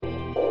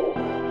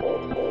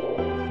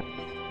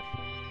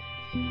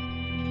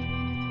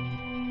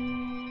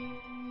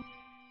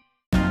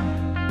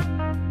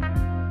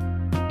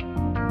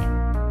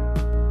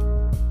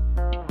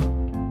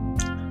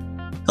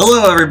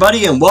Hello,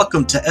 everybody, and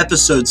welcome to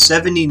episode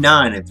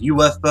 79 of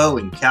UFO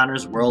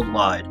Encounters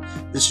Worldwide.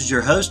 This is your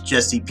host,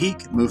 Jesse Peak,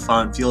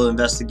 MUFON field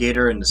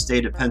investigator in the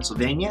state of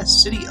Pennsylvania,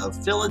 city of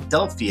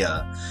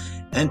Philadelphia.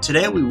 And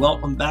today we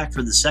welcome back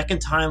for the second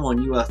time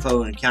on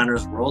UFO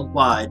Encounters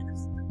Worldwide,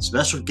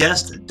 special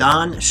guest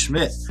Don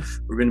Schmitt.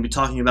 We're going to be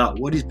talking about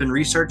what he's been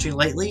researching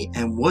lately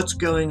and what's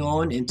going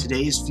on in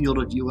today's field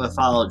of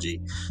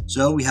ufology.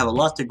 So we have a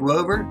lot to go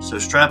over, so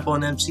strap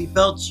on them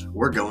seatbelts.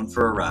 We're going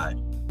for a ride.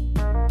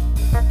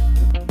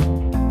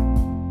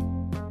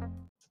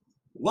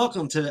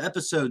 Welcome to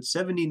episode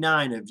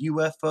 79 of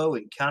UFO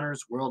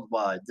Encounters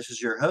Worldwide. This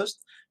is your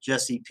host,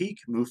 Jesse Peak,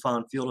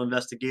 MUFON field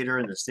investigator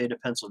in the state of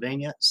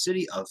Pennsylvania,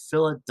 city of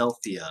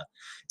Philadelphia.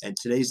 And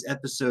today's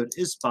episode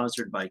is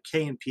sponsored by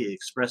K&P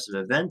Expressive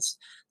Events.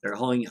 They're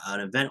holding an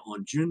event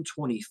on June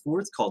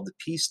 24th called the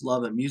Peace,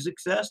 Love, and Music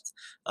Fest.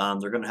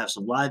 They're going to have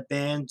some live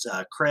bands,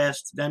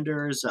 crafts,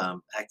 vendors,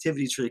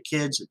 activities for the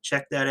kids.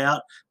 Check that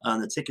out.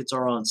 The tickets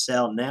are on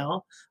sale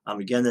now.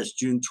 Again, that's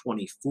June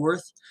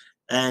 24th.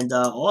 And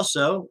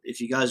also, if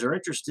you guys are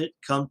interested,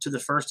 come to the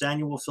first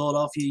annual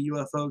Philadelphia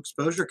UFO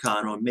Exposure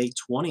Con on May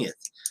 20th.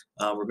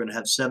 We're going to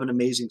have 7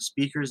 amazing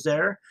speakers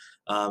there,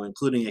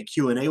 including a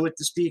Q&A with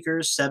the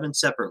speakers, 7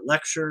 separate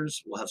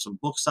lectures. We'll have some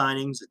book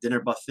signings, a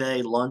dinner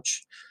buffet,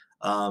 lunch,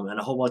 and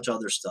a whole bunch of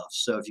other stuff.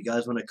 So if you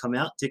guys want to come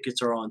out,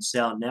 tickets are on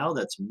sale now.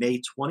 That's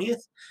May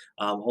 20th.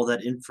 All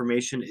that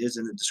information is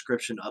in the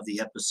description of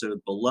the episode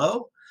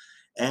below.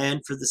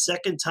 And for the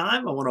second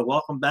time, I want to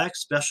welcome back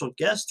special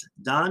guest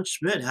Don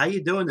Schmitt. How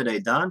you doing today,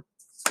 Don?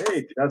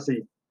 Hey,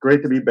 Jesse.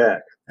 Great to be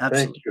back.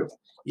 Absolutely. Thank you.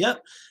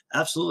 Yep,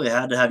 absolutely.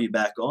 I had to have you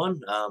back on.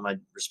 I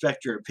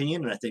respect your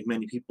opinion, and I think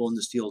many people in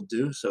this field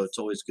do. So it's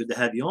always good to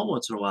have you on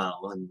once in a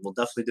while, and we'll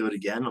definitely do it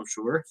again, I'm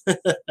sure.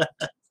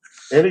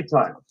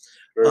 Anytime.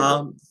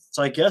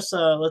 So I guess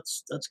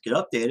let's get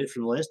updated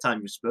from the last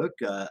time you spoke.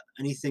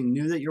 Anything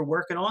new that you're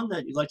working on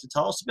that you'd like to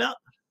tell us about?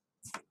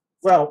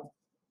 Well,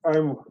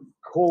 I'm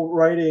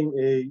co-writing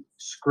a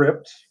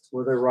script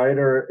with a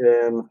writer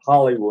in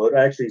Hollywood.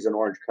 Actually, he's in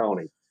Orange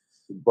County.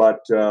 But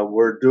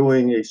we're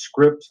doing a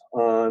script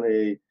on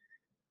a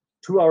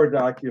 2-hour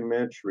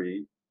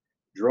documentary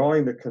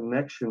drawing the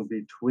connection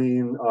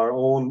between our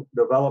own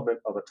development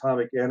of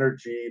atomic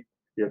energy,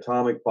 the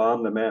atomic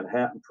bomb, the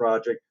Manhattan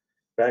Project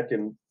back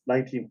in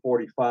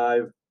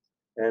 1945,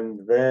 and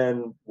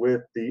then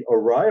with the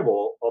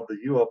arrival of the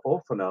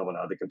UFO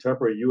phenomena, the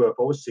contemporary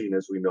UFO scene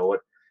as we know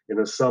it, in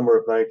the summer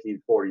of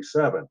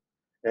 1947,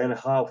 and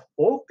how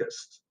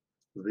focused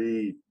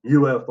the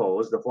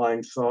UFOs, the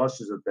flying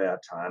saucers at that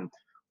time,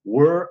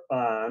 were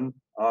on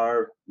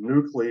our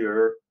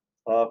nuclear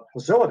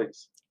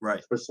facilities.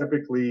 Right.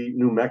 Specifically,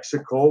 New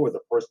Mexico, with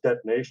the first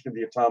detonation of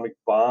the atomic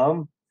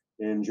bomb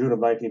in June of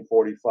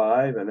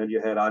 1945, and then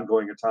you had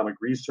ongoing atomic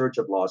research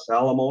at Los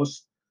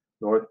Alamos,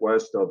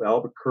 northwest of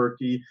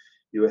Albuquerque.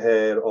 You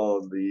had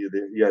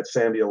you had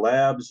Sandia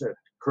Labs at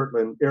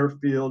Kirtland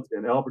Airfield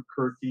in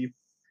Albuquerque.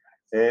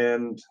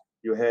 And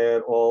you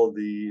had all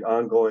the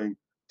ongoing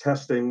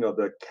testing of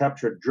the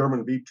captured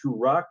German V-2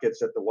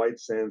 rockets at the White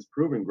Sands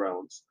Proving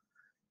Grounds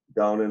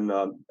down in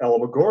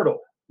Alamogordo,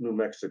 New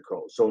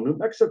Mexico. So New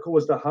Mexico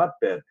was the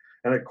hotbed.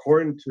 And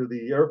according to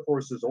the Air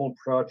Force's own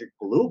Project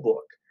Blue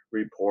Book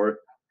report,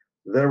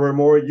 there were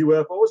more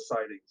UFO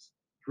sightings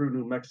through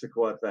New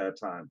Mexico at that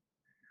time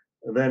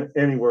than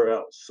anywhere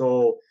else.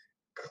 So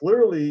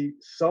clearly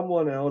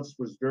someone else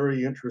was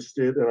very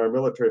interested in our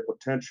military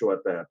potential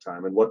at that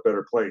time, and what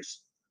better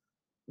place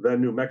than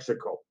New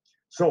Mexico.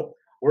 So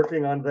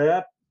working on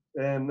that,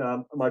 and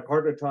my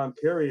partner Tom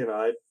Carey and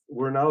I,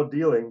 we're now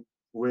dealing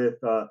with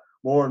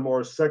more and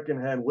more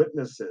secondhand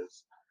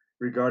witnesses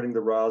regarding the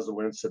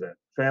Roswell incident,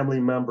 family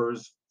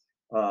members,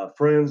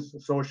 friends,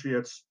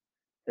 associates,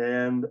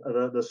 and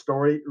the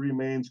story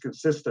remains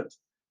consistent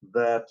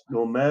that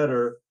no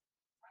matter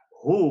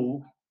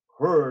who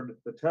heard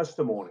the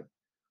testimony,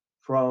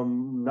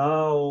 from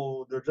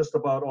now they're just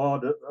about all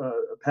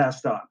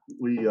passed on.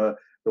 The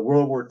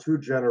World War II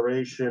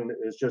generation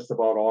is just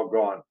about all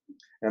gone,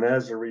 and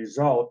as a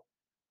result,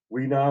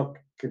 we now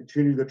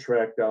continue to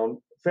track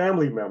down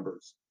family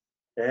members,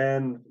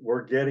 and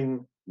we're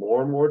getting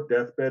more and more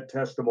deathbed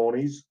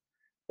testimonies,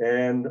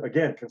 and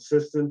again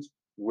consistent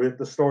with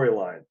the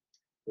storyline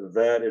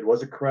that it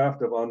was a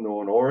craft of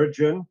unknown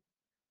origin,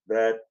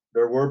 that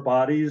there were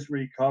bodies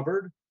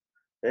recovered,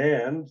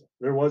 and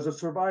there was a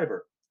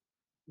survivor.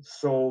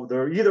 So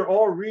they're either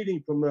all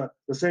reading from the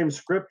same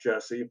script,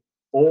 Jesse,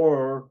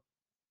 or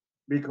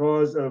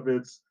because of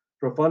its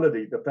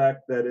profundity, the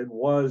fact that it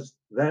was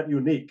that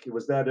unique, it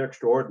was that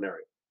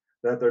extraordinary,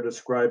 that they're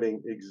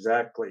describing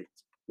exactly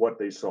what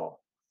they saw.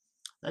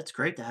 That's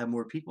great to have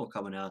more people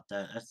coming out.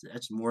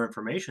 That's more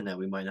information that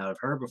we might not have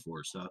heard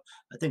before. So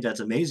I think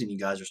that's amazing. You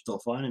guys are still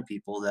finding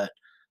people that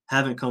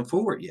haven't come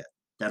forward yet,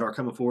 that are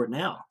coming forward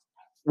now.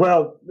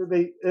 Well,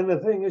 and the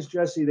thing is,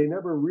 Jesse, they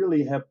never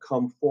really have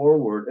come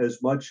forward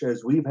as much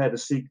as we've had to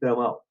seek them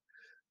out.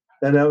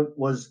 And that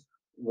was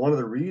one of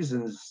the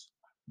reasons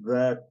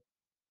that,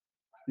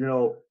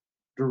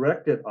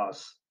 directed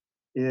us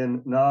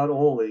in not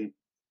only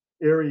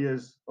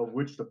areas of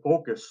which to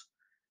focus.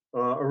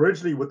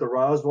 Originally with the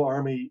Roswell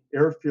Army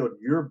Airfield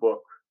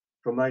Yearbook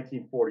from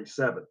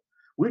 1947,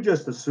 we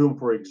just assumed,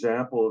 for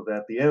example,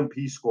 that the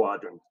MP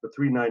Squadron, the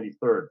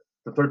 393rd,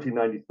 the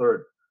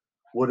 1393rd,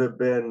 would have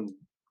been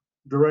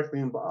directly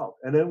involved.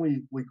 And then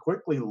we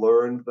quickly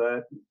learned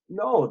that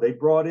no, they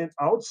brought in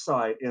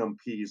outside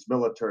MPs,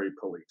 military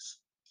police,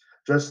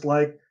 just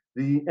like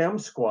the M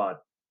Squad,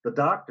 the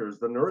doctors,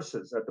 the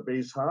nurses at the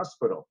base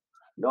hospital.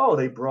 No,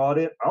 they brought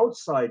in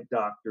outside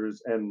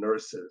doctors and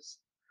nurses.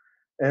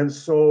 And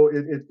so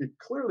it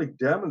clearly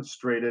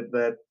demonstrated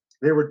that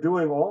they were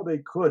doing all they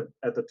could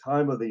at the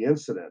time of the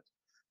incident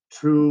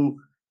to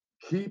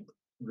keep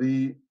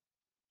the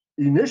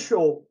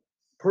initial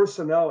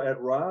personnel at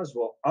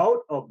Roswell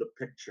out of the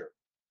picture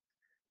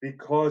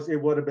because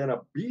it would have been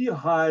a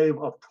beehive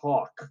of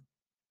talk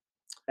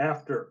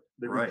after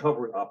the Right.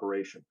 recovery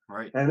operation.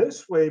 Right. And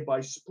this way,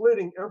 by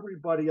splitting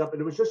everybody up,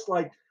 and it was just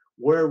like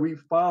where we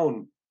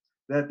found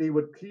that they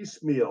would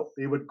piecemeal,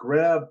 they would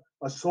grab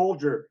a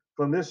soldier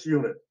from this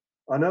unit,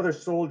 another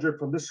soldier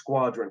from this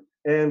squadron.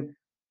 And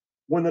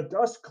when the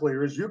dust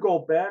clears, you go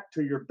back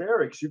to your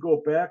barracks, you go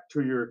back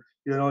to your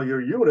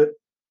unit,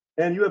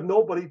 and you have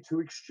nobody to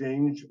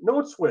exchange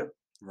notes with.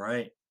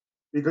 Right.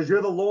 Because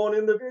you're the lone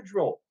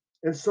individual.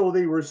 And so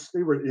they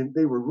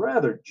were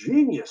rather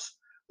genius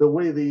the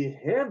way they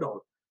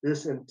handled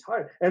this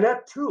entire, and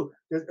that too,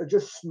 it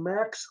just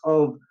smacks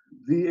of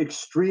the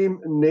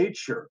extreme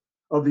nature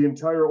of the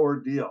entire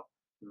ordeal.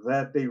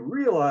 That they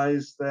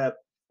realized that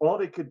all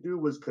they could do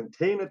was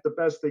contain it the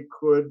best they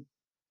could,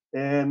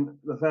 and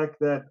the fact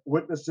that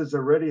witnesses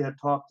already had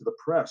talked to the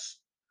press,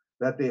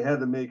 that they had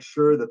to make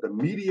sure that the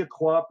media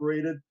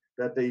cooperated,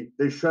 that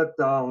they shut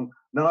down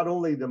not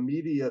only the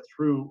media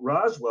through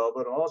Roswell,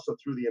 but also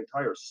through the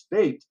entire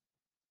state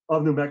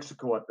of New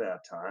Mexico at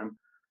that time.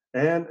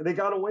 And they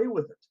got away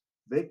with it.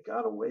 They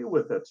got away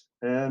with it.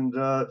 And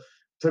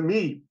to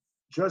me,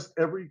 just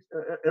every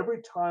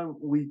time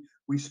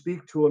we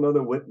speak to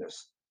another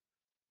witness,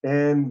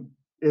 and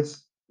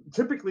it's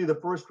typically the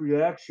first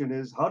reaction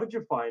is, "How did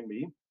you find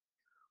me?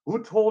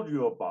 Who told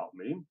you about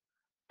me?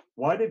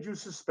 Why did you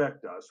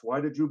suspect us? Why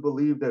did you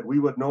believe that we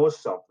would know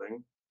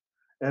something?"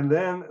 And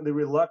then the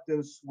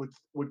reluctance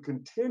would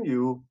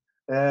continue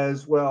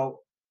as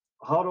well.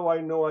 How do I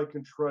know I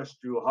can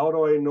trust you? How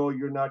do I know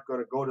you're not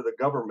going to go to the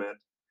government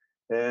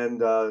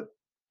and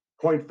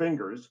point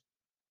fingers?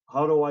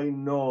 How do I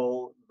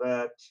know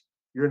that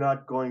you're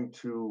not going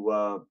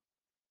to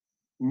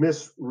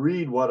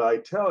misread what I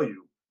tell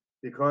you?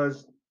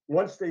 Because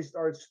once they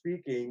start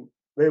speaking,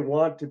 they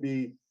want to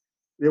be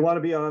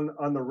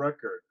on the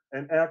record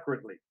and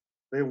accurately.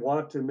 They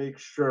want to make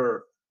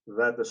sure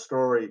that the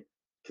story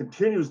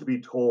continues to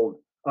be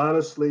told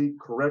honestly,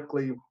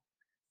 correctly,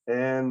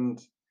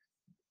 and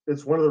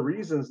it's one of the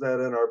reasons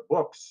that in our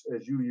books,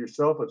 as you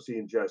yourself have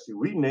seen, Jesse,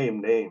 we name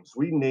names.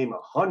 We name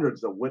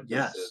hundreds of Yes.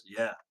 witnesses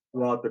Yeah.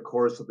 throughout the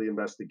course of the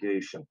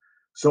investigation.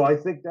 So I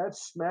think that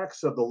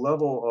smacks of the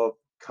level of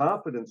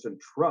confidence and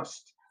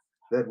trust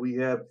that we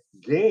have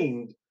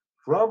gained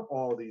from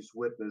all these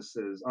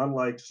witnesses,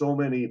 unlike so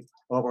many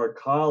of our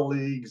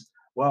colleagues.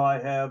 Well, I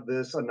have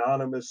this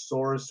anonymous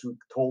source who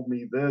told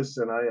me this,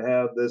 and I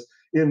have this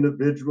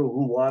individual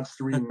who wants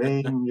to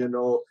remain,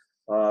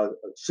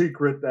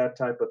 secret, that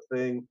type of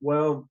thing.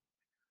 Well,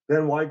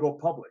 then why go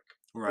public?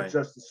 It's Right.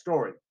 just a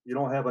story. You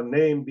don't have a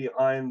name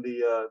behind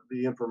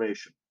the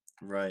information.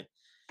 Right.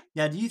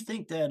 Now, do you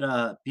think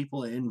that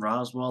people in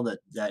Roswell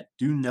that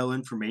do know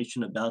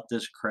information about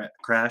this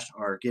crash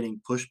are getting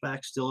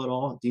pushback still at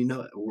all? Do you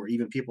know, or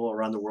even people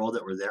around the world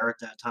that were there at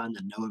that time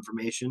that know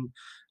information?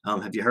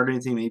 Have you heard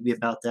anything maybe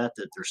about that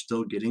they're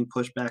still getting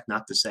pushback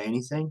not to say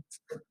anything?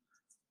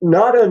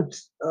 Not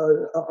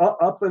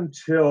up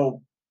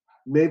until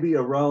maybe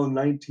around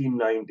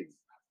 1990.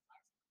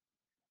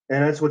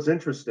 And that's what's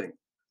interesting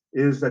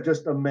is that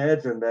just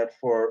imagine that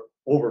for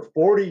over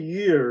 40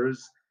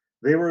 years,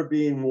 they were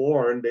being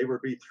warned, they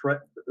were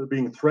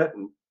being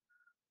threatened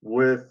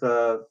with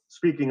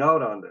speaking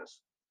out on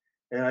this.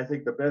 And I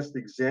think the best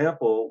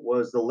example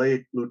was the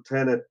late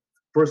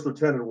First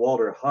Lieutenant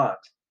Walter Hott,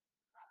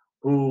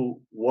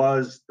 who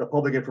was the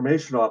public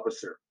information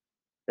officer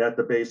at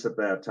the base at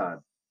that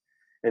time.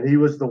 And he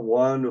was the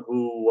one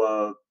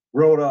who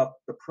wrote up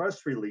the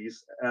press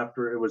release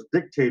after it was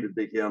dictated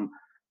to him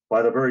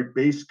by the very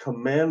base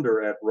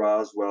commander at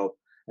Roswell,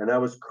 and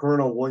that was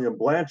Colonel William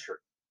Blanchard.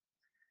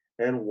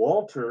 And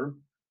Walter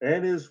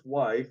and his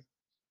wife,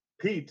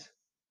 Pete,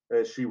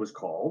 as she was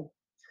called,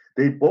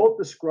 they both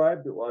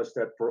described to us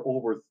that for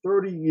over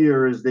 30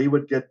 years, they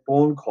would get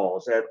phone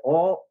calls at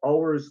all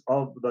hours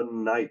of the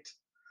night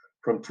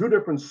from two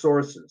different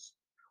sources,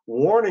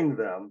 warning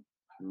them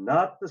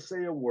not to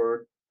say a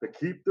word, to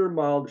keep their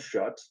mouths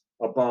shut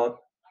about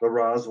the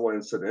Roswell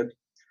incident.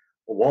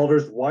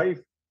 Walter's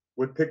wife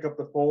would pick up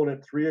the phone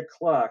at 3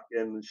 o'clock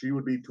and she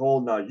would be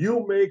told, "Now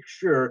you make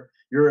sure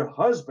your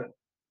husband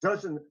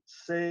doesn't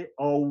say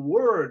a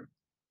word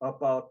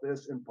about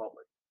this in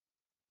public."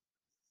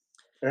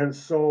 And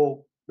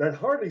so that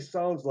hardly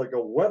sounds like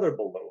a weather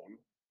balloon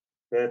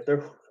that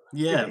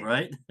Yeah,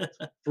 right.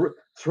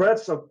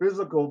 Threats of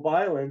physical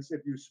violence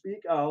if you speak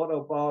out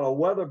about a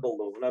weather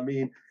balloon. I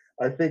mean,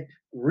 I think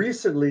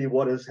recently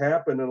what has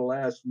happened in the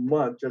last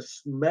month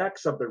just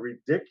smacks of the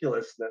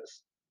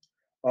ridiculousness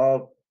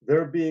of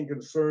their being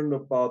concerned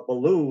about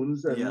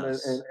balloons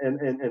Yes.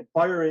 and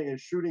firing and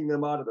shooting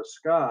them out of the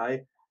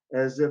sky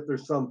as if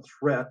there's some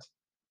threat.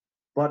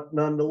 But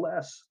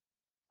nonetheless,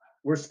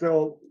 we're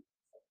still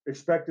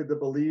expected to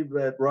believe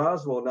that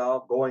Roswell,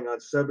 now going on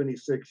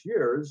 76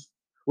 years,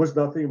 was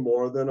nothing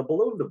more than a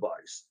balloon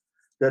device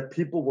that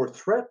people were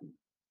threatened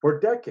for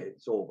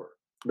decades over.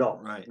 No,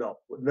 Right. no,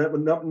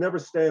 never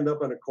stand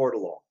up in a court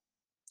of law.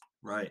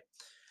 Right.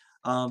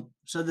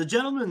 So the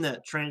gentleman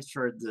that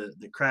transferred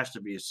the crash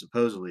debris,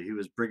 supposedly, he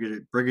was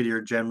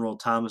Brigadier General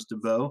Thomas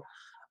DeBow.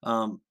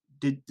 Um,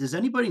 does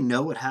anybody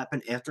know what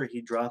happened after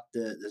he dropped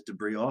the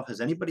debris off? Has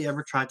anybody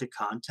ever tried to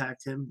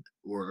contact him,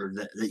 or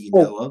that you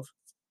know Oh, of?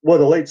 well,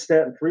 the late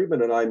Stanton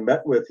Friedman and I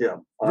met with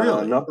him on a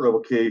Really? number of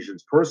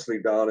occasions,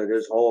 personally down at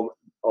his home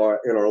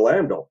in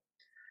Orlando.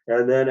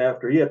 And then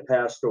after he had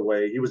passed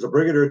away, he was a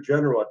brigadier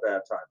general at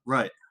that time.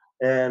 Right.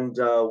 And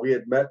we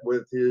had met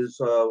with his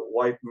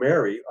wife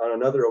Mary on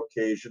another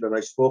occasion, and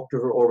I spoke to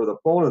her over the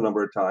phone a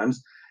number of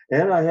times.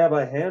 And I have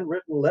a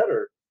handwritten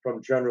letter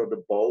from General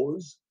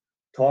DuBose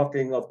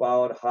talking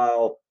about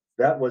how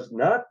that was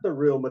not the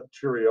real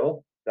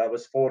material that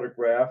was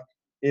photographed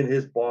in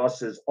his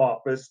boss's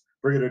office,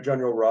 Brigadier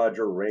General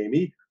Roger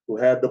Ramey, who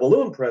had the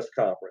balloon press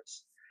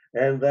conference,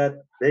 and that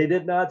they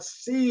did not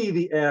see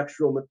the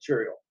actual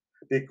material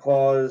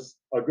because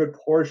a good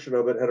portion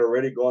of it had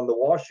already gone to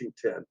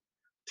Washington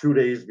 2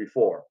 days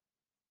before.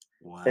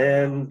 Wow.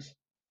 And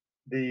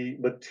the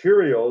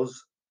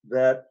materials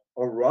that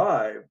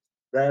arrived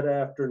that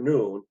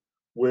afternoon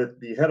with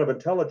the head of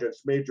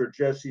intelligence, Major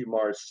Jesse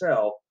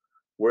Marcel,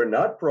 were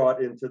not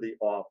brought into the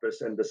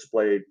office and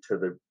displayed to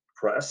the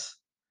press.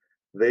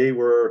 They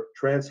were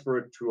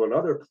transferred to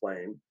another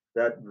plane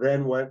that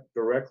then went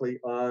directly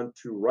on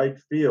to Wright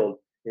Field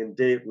in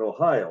Dayton,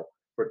 Ohio,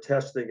 for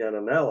testing and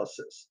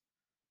analysis.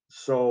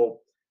 So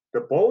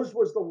DuBose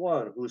was the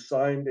one who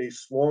signed a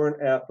sworn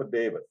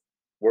affidavit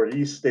where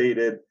he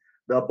stated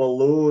the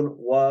balloon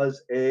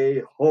was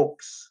a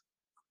hoax.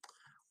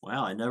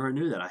 Wow, I never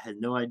knew that. I had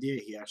no idea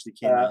he actually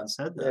came Uh, out and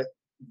said that. that,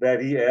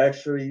 that he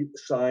actually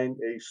signed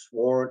a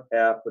sworn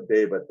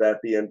affidavit that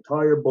the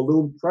entire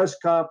balloon press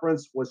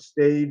conference was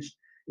staged.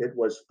 It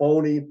was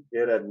phony.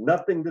 It had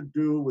nothing to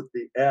do with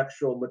the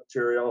actual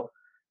material.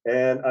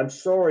 And I'm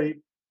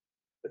sorry,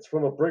 it's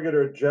from a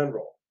brigadier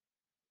general.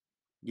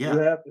 You Yeah.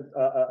 have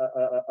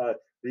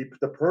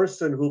the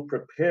person who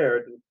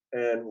prepared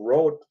and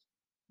wrote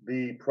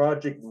the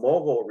Project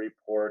Mogul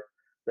report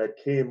that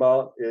came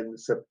out in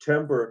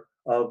September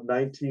of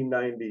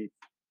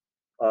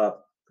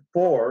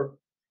 1994.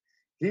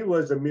 He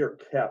was a mere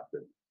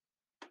captain.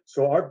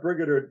 So our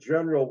brigadier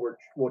general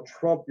will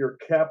trump your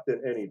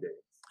captain any day.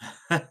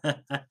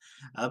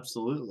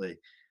 Absolutely.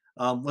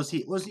 Was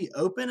he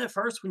open at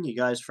first when you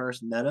guys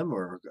first met him,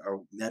 or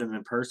met him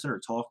in person, or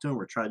talked to him,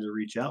 or tried to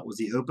reach out? Was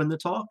he open to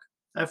talk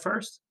at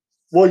first?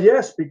 Well,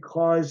 yes,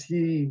 because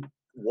he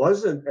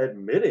wasn't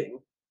admitting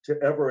to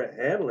ever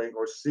handling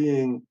or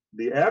seeing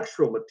the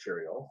actual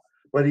material,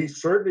 but he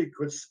certainly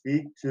could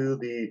speak to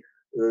the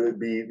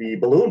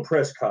balloon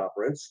press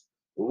conference,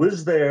 who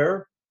was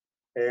there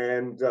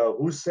and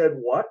who said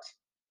what,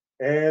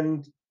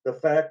 and the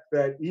fact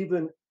that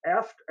even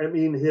after, I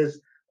mean,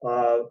 his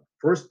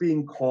first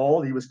being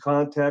called, he was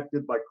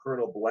contacted by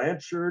Colonel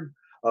Blanchard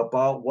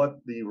about what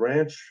the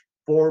ranch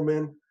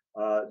foreman,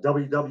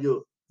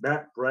 W.W.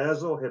 Mac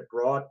Brazel, had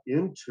brought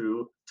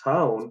into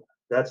town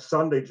that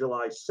Sunday,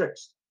 July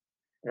 6th.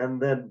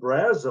 And then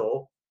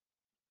Brazel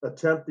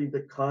attempting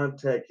to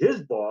contact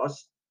his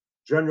boss,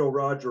 General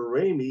Roger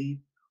Ramey,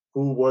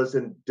 who was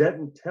in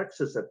Denton,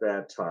 Texas at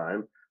that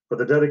time, for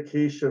the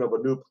dedication of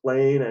a new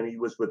plane, and he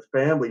was with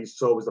family,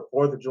 so it was the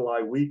 4th of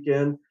July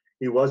weekend.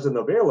 He wasn't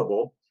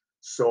available.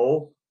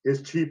 So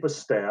his chief of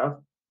staff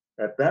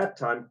at that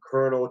time,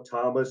 Colonel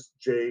Thomas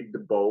J.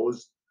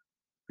 DuBose,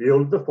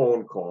 fielded the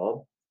phone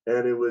call,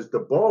 and it was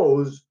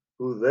DuBose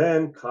who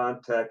then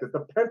contacted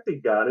the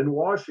Pentagon in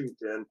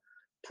Washington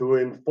to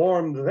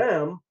inform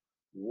them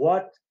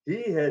what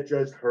he had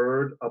just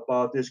heard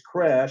about this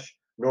crash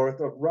north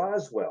of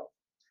Roswell.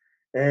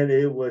 And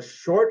it was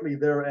shortly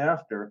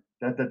thereafter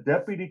that the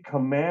deputy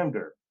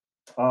commander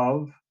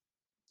of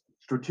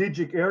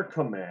Strategic Air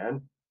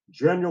Command,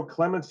 General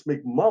Clements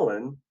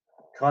McMullen,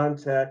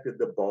 contacted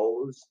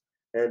DuBose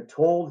and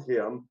told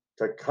him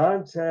to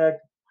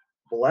contact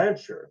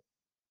Blanchard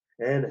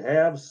and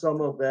have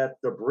some of that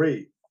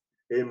debris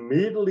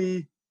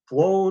immediately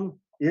flown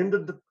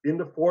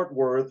into Fort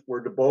Worth,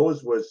 where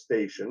DuBose was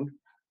stationed,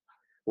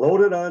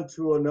 loaded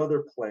onto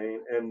another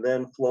plane, and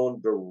then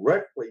flown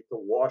directly to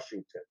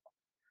Washington.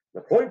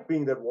 The point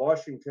being that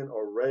Washington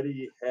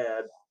already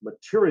had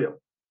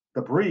material,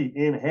 debris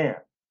in hand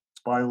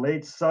by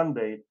late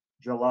Sunday,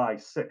 July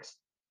 6th.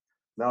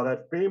 Now,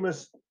 that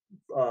famous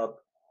uh,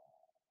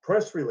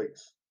 press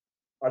release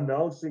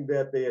announcing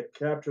that they had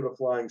captured a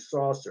flying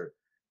saucer,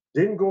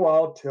 Didn't go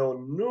out till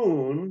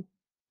noon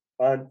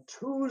on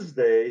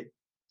Tuesday,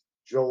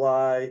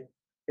 July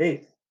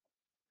 8th,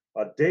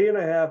 a day and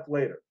a half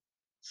later.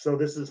 So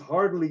this is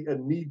hardly a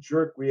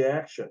knee-jerk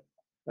reaction,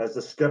 as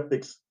the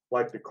skeptics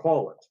like to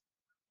call it,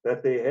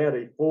 that they had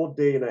a full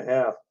day and a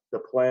half to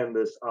plan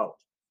this out.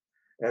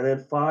 And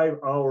then 5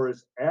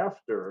 hours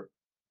after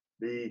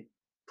the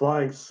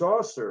flying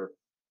saucer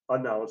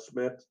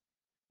announcement,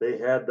 they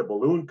had the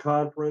balloon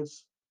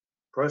conference,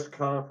 press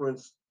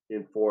conference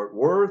in Fort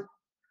Worth,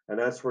 and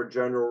that's where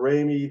General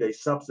Ramey, they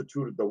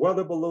substituted the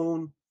weather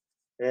balloon,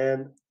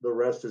 and the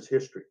rest is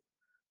history.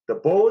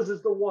 DuBose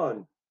is the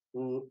one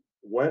who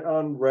went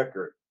on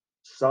record,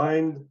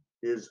 signed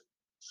his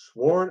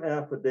sworn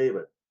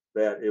affidavit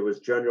that it was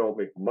General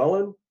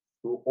McMullen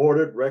who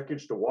ordered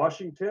wreckage to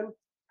Washington,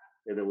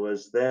 and it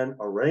was then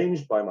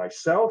arranged by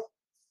myself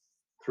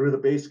through the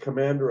base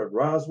commander at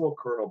Roswell,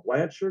 Colonel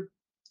Blanchard.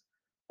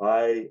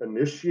 I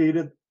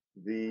initiated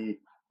the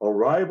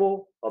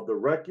arrival of the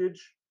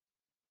wreckage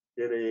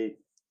in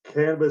a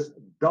canvas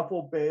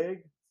duffel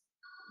bag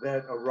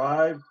that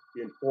arrived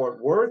in Fort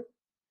Worth,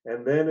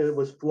 and then it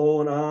was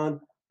flown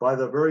on by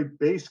the very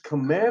base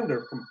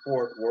commander from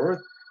Fort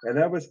Worth, and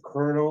that was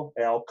Colonel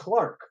Al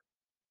Clark.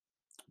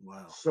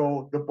 Wow.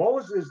 So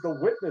DuBose is the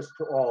witness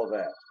to all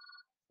that.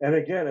 And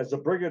again, as a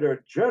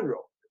brigadier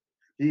general,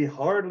 he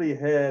hardly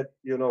had,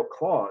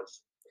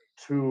 cause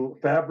to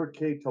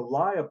fabricate, to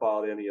lie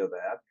about any of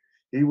that.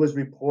 He was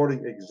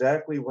reporting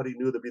exactly what he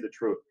knew to be the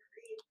truth.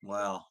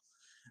 Wow.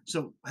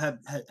 So had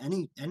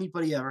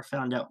anybody ever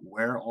found out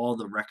where all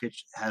the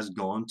wreckage has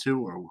gone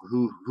to, or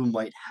who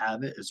might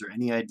have it? Is there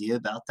any idea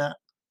about that?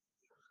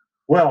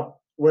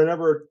 Well,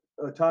 whenever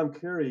Tom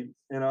Carey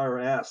and I are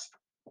asked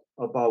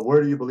about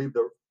where do you believe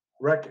the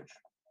wreckage,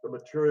 the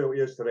material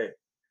is today,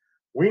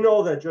 we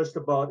know that just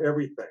about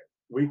everything.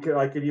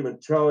 I could even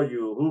tell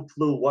you who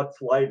flew what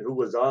flight, who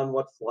was on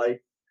what flight,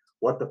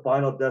 what the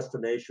final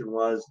destination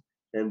was.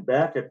 And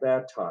back at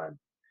that time,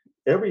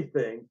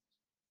 everything,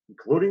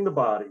 including the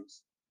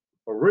bodies,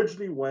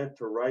 originally went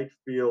to Wright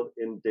Field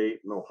in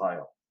Dayton,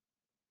 Ohio.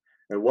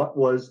 And what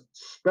was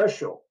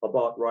special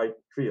about Wright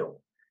Field,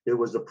 it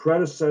was the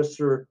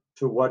predecessor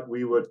to what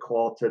we would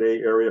call today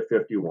Area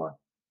 51,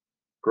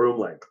 Groom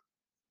Lake.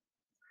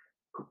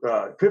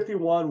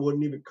 51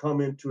 wouldn't even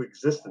come into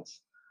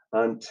existence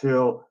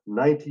until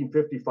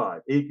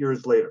 1955, 8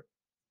 years later.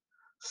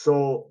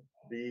 So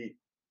the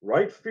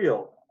Wright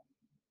Field,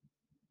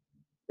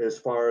 as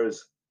far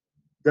as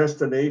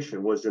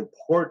destination, was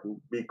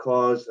important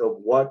because of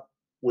what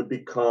would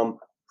become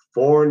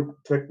Foreign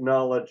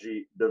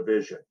Technology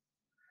Division.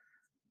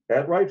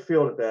 At Wright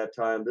Field at that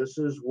time, this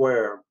is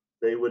where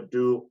they would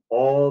do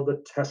all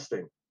the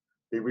testing,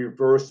 the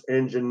reverse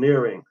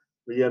engineering,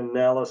 the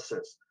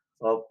analysis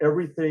of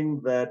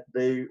everything that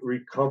they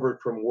recovered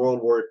from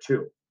World War II.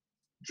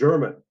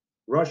 German,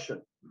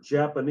 Russian,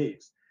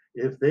 Japanese.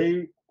 If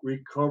they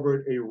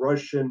recovered a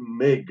Russian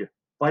MiG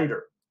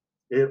fighter,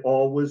 it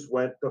always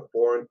went to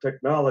Foreign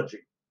Technology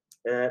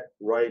at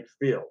Wright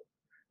Field.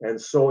 And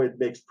so it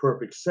makes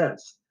perfect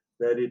sense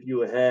that if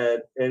you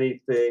had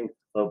anything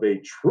of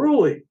a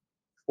truly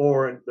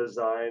foreign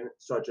design,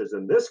 such as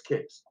in this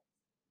case,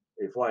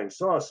 a flying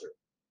saucer,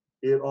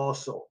 it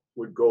also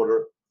would go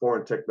to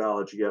Foreign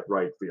Technology at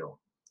Wright Field.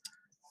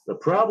 The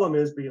problem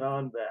is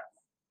beyond that.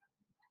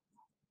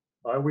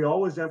 We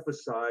always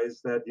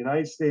emphasize that the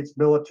United States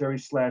military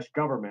 /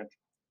 government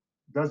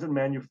doesn't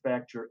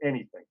manufacture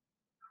anything.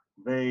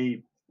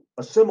 They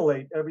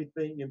assimilate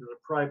everything into the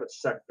private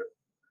sector,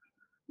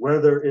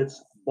 whether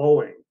it's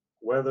Boeing,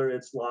 whether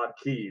it's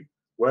Lockheed,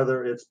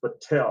 whether it's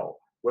Battelle,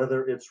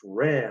 whether it's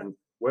Rand,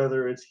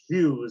 whether it's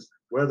Hughes,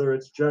 whether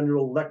it's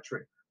General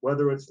Electric,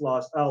 whether it's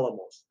Los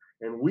Alamos.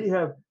 And we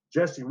have,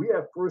 Jesse, we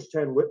have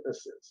firsthand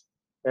witnesses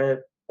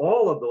at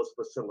all of those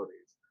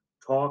facilities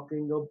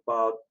talking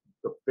about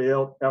the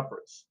failed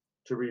efforts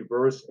to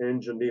reverse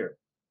engineer,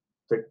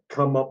 to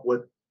come up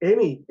with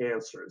any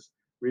answers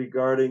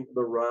regarding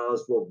the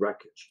Roswell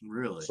wreckage.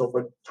 Really? So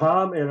when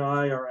Tom and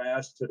I are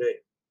asked today,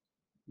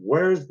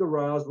 where's the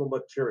Roswell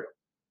material?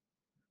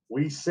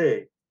 We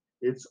say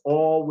it's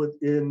all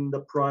within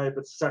the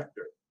private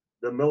sector,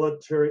 the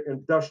military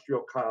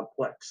industrial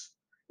complex.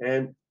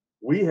 And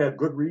we have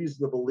good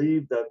reason to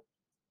believe that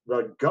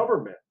the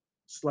government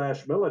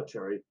 /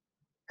 military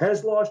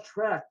has lost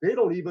track. They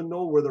don't even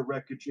know where the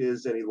wreckage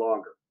is any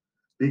longer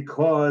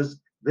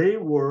because they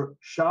were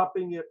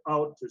shopping it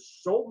out to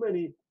so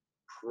many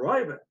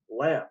private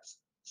labs,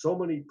 so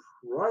many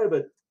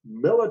private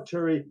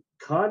military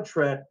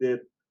contracted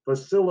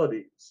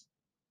facilities.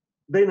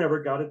 They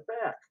never got it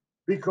back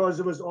because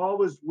it was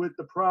always with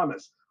the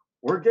promise,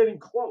 we're getting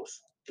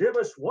close. Give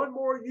us one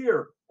more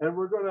year and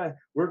we're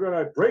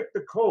gonna break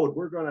the code.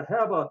 We're gonna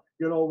have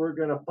we're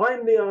gonna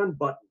find the on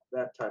button,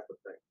 that type of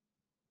thing.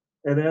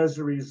 And as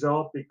a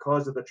result,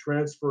 because of the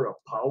transfer of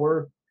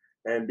power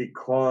and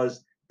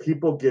because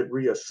people get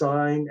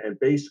reassigned and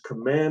base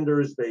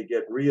commanders, they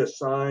get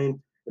reassigned.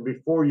 And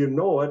before you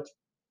know it,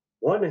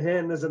 one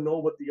hand doesn't know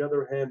what the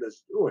other hand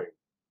is doing.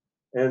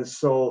 And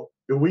so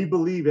Do we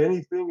believe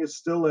anything is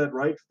still at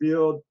Wright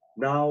Field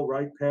now,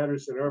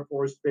 Wright-Patterson Air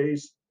Force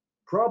Base?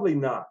 Probably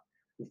not.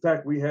 In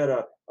fact, we had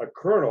a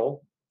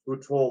colonel who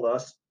told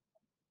us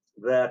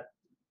that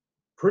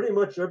pretty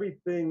much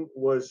everything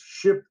was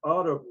shipped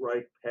out of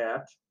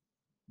Wright-Pat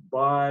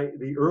by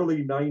the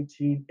early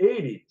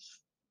 1980s.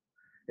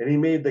 And he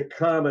made the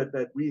comment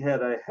that we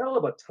had a hell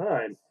of a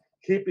time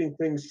keeping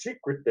things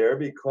secret there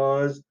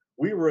because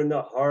we were in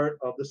the heart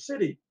of the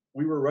city.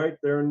 We were right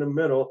there in the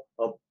middle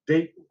of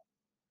Dayton.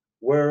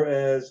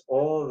 Whereas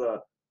all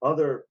the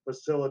other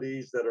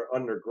facilities that are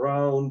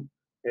underground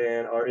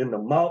and are in the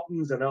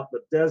mountains and out in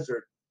the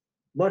desert,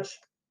 much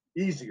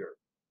easier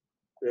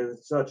and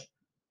such.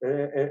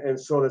 And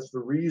so that's the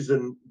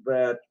reason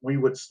that we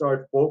would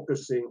start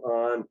focusing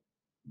on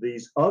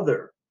these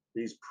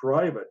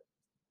private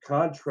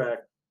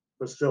contract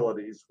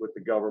facilities with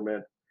the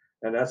government.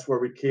 And that's where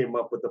we came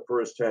up with the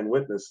first 10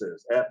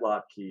 witnesses at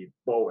Lockheed,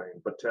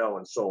 Boeing, Battelle,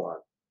 and so on.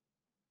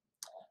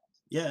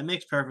 Yeah, it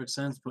makes perfect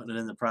sense putting it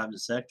in the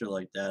private sector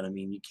like that. I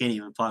mean, you can't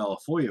even file a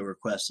FOIA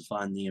request to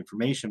find the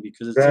information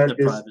because it's in the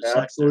private sector. That is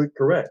absolutely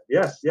correct.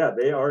 Yes, yeah,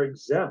 they are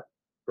exempt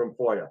from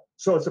FOIA.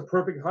 So it's a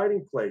perfect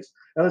hiding place.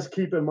 And let's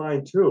keep in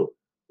mind, too,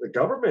 the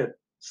government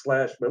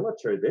 /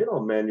 military, they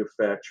don't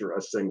manufacture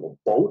a single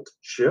boat,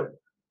 ship,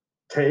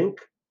 tank,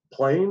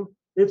 plane.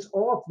 It's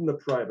all from the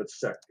private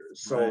sector.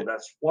 So Right.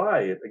 That's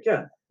why, it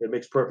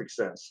makes perfect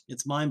sense.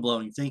 It's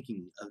mind-blowing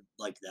thinking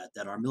like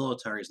that our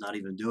military is not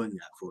even doing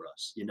that for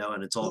us,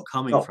 and it's all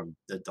coming from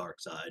the dark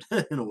side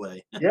in a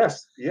way.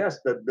 Yes,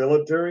 the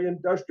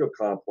military-industrial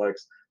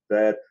complex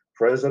that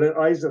President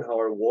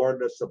Eisenhower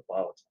warned us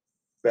about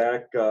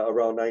back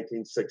around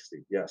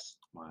 1960. Yes.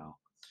 Wow.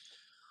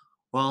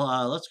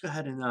 Well, let's go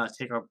ahead and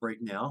take our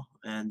break now,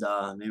 and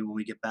maybe when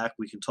we get back,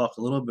 we can talk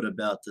a little bit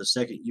about the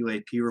second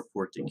UAP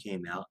report that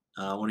came out.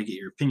 I want to get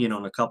your opinion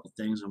on a couple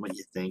things and what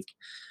you think,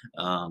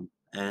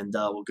 and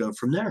we'll go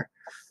from there.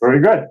 Very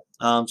good.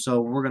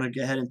 So we're going to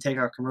go ahead and take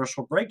our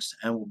commercial breaks,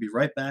 and we'll be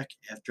right back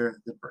after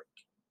the break.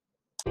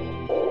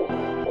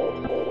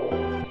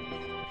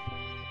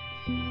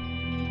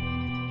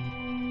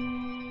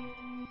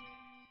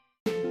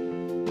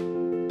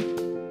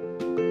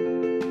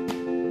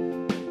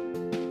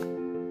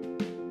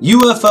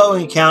 UFO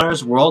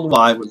Encounters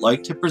Worldwide would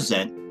like to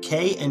present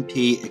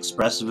K&P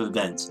Expressive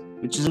Events,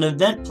 which is an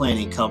event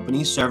planning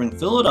company serving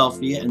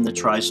Philadelphia and the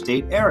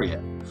tri-state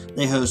area.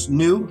 They host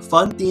new,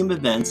 fun-themed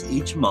events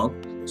each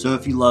month, so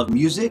if you love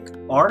music,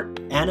 art,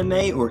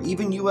 anime, or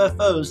even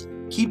UFOs,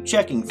 keep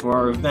checking for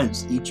our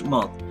events each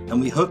month,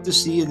 and we hope to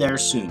see you there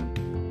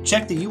soon.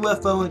 Check the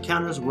UFO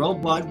Encounters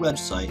Worldwide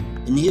website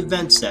in the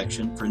events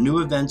section for new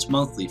events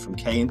monthly from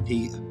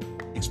K&P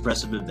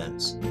Expressive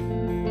Events.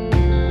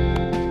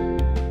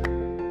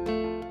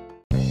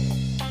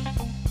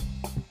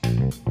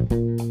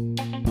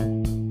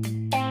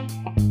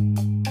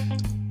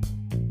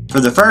 For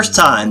the first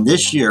time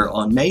this year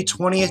on May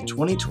 20th,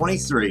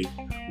 2023,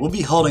 we'll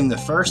be holding the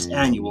first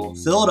annual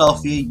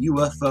Philadelphia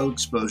UFO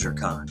Exposure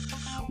Con.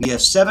 We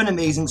have 7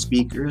 amazing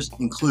speakers,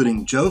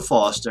 including Joe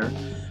Foster,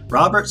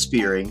 Robert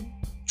Spearing,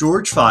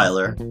 George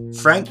Filer,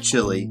 Frank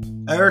Chili,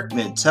 Eric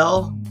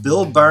Mintel,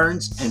 Bill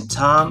Burns, and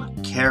Tom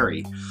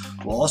Carey.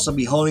 We'll also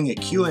be holding a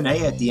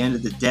Q&A at the end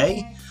of the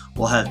day.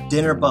 We'll have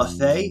dinner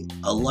buffet,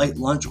 a light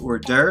lunch hors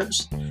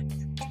d'oeuvres,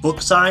 book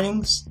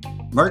signings,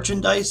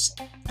 merchandise,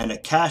 and a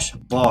cash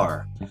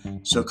bar.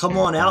 So come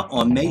on out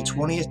on May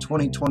 20th,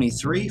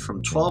 2023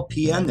 from 12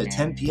 p.m. to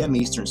 10 p.m.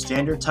 Eastern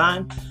Standard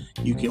Time.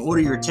 You can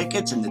order your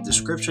tickets in the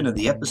description of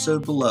the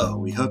episode below.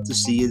 We hope to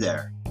see you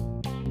there.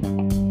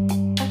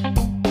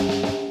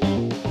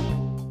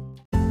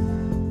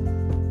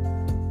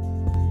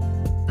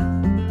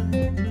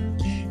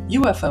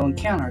 UFO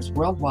Encounters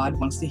Worldwide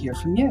wants to hear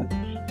from you.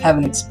 Have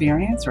an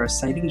experience or a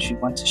sightings you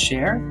want to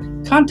share?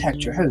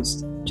 Contact your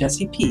host,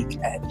 Jesse Peak,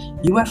 at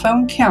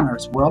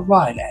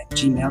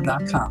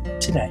ufoencountersworldwide@gmail.com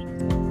today.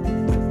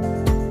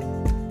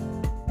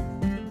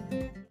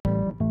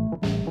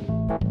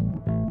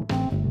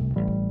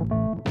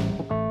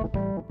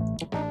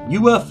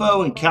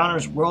 UFO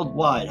Encounters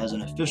Worldwide has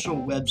an official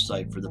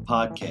website for the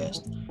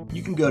podcast.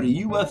 You can go to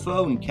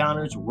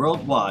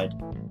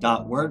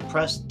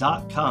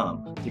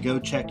ufoencountersworldwide.wordpress.com to go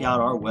check out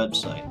our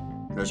website.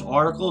 There's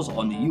articles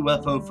on the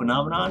UFO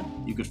phenomenon.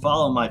 You could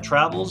follow my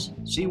travels,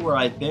 see where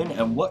I've been,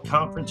 and what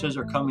conferences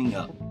are coming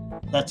up.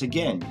 That's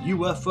again,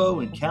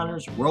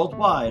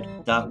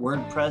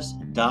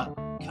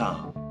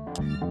 ufoencountersworldwide.wordpress.com.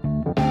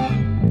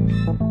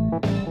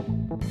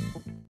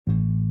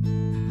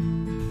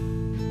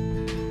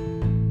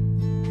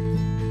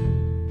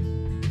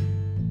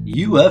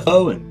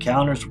 UFO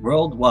Encounters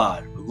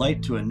Worldwide would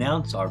like to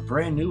announce our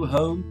brand new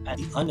home at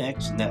the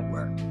UNX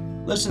Network.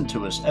 Listen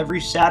to us every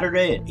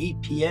Saturday at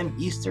 8 p.m.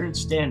 Eastern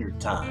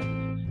Standard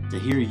Time to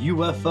hear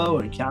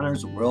UFO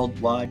Encounters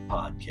Worldwide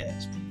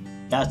podcast.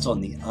 That's on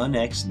the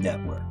UNX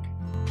Network.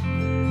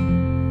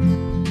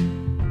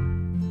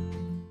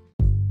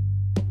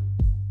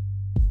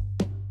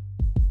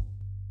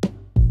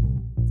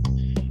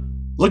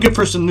 Looking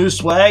for some new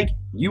swag?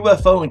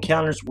 UFO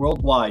Encounters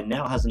Worldwide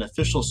now has an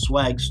official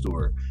swag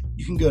store.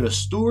 You can go to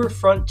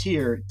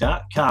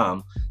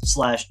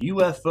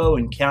storefrontier.com/UFO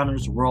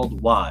Encounters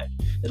Worldwide.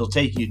 It'll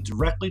take you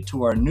directly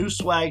to our new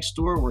swag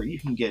store where you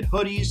can get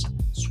hoodies,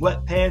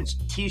 sweatpants,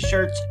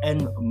 t-shirts,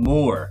 and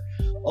more.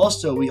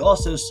 Also, we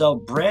also sell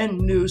brand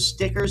new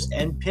stickers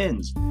and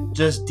pins.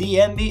 Just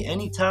DM me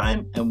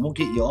anytime and we'll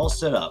get you all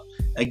set up.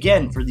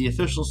 Again, for the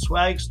official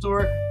swag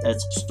store,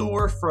 that's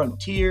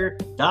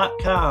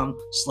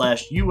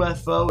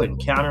storefrontier.com/UFO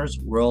Encounters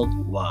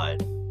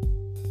Worldwide.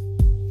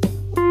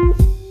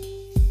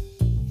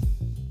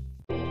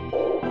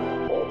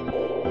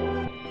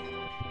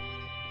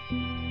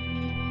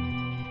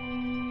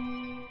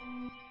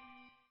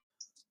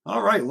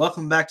 All right,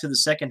 welcome back to the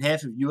second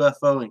half of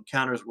UFO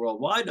Encounters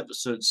Worldwide,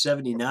 episode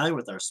 79,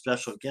 with our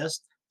special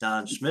guest,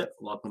 Don Schmitt.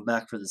 Welcome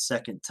back for the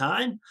second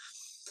time.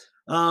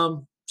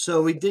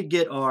 So we did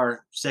get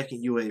our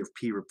second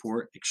UAP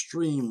report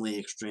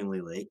extremely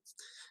late.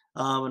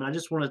 And I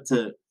just wanted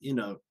to,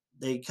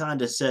 they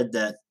kind of said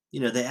that,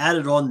 they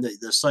added on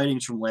the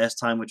sightings from last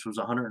time, which was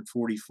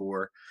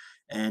 144,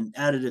 and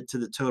added it to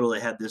the total they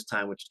had this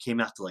time, which came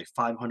out to like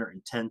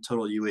 510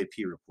 total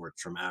UAP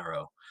reports from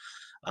AARO.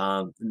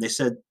 And they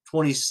said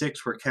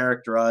 26 were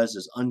characterized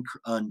as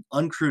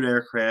uncrewed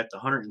aircraft,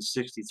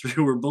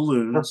 163 were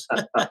balloons,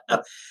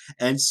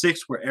 and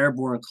 6 were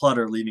airborne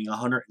clutter, leaving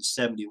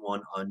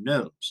 171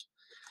 unknowns.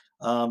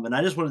 And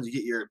I just wanted to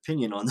get your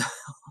opinion on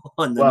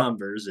the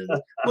numbers and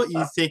what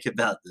you think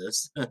about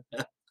this.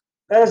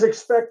 As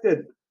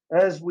expected,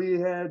 as we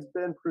had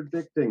been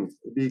predicting,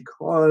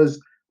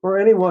 because for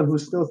anyone who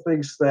still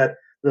thinks that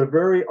the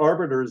very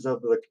arbiters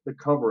of the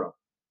cover-up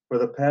for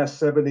the past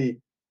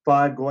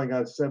 75 going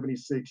on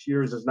 76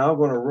 years is now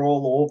going to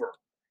roll over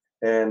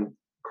and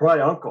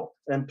cry uncle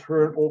and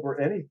turn over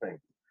anything,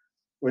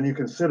 when you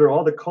consider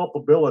all the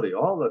culpability,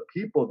 all the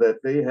people that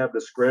they have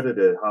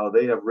discredited, how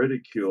they have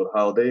ridiculed,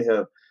 how they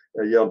have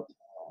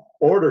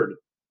ordered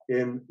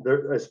in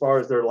their, as far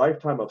as their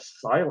lifetime of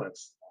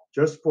silence,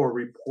 just for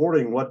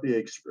reporting what they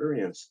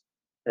experienced,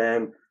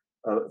 and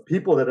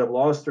people that have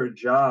lost their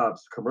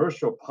jobs,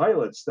 commercial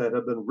pilots that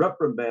have been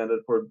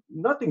reprimanded for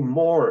nothing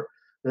more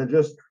than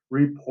just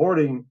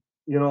reporting,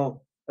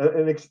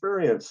 an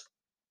experience.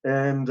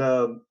 And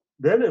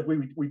then if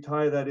we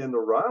tie that into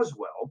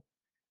Roswell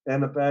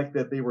and the fact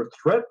that they were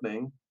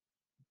threatening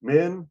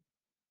men,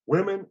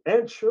 women,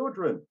 and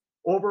children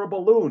over a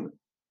balloon.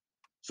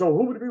 So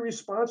who would be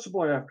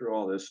responsible after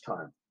all this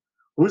time?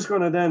 Who's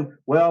going to then,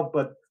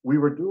 but we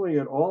were doing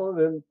it all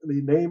in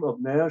the name of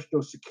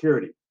national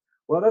security.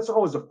 Well, that's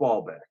always a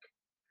fallback.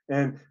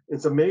 And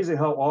it's amazing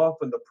how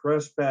often the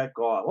press back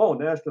off. Oh,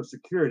 national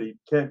security,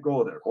 can't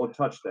go there. Won't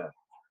touch that.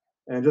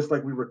 And just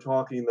like we were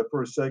talking in the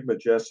first segment,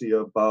 Jesse,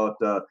 about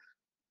the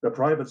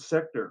private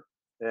sector,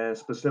 and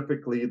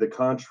specifically the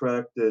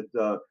contracted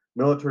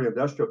military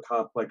industrial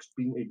complex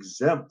being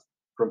exempt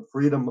from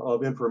freedom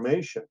of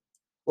information.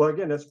 Well,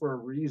 again, that's for a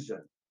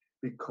reason,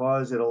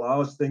 because it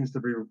allows things to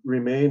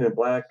remain in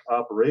black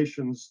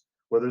operations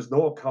where there's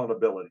no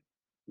accountability,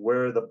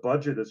 where the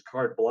budget is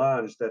carte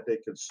blanche, that they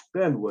can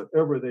spend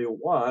whatever they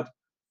want.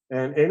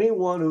 And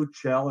anyone who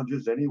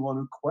challenges, anyone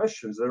who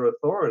questions their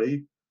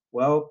authority,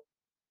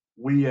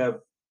 we have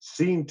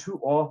seen too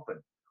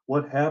often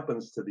what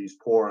happens to these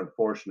poor,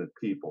 unfortunate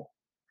people.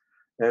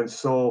 And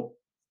so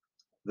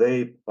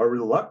they are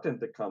reluctant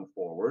to come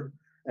forward.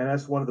 And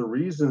that's one of the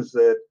reasons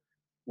that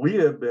we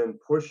have been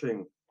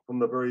pushing from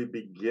the very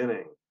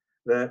beginning,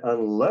 that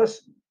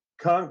unless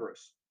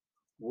Congress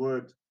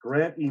would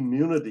grant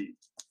immunity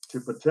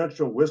to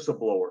potential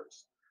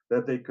whistleblowers,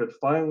 that they could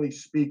finally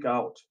speak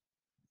out,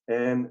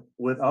 and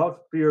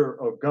without fear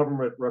of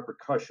government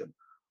repercussion,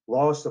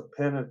 loss of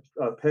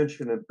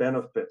pension and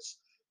benefits,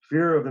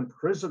 fear of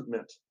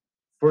imprisonment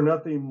for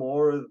nothing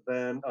more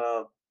than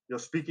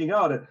speaking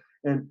out.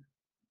 And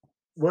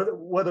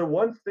whether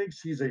one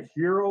thinks he's a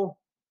hero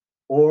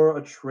or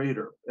a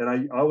traitor, and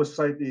I always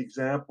cite the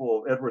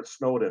example of Edward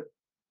Snowden.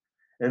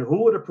 And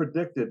who would have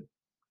predicted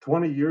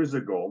 20 years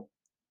ago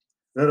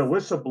that a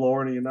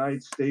whistleblower in the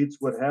United States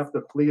would have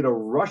to flee to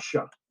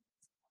Russia,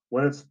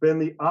 when it's been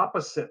the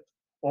opposite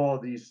all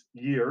these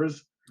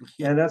years?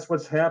 And that's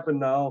what's happened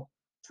now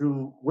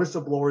to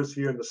whistleblowers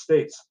here in the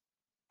States.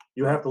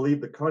 You have to leave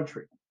the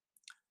country.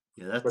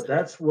 But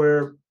that's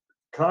where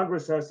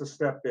Congress has to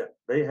step in.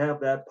 They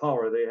have that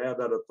power. They have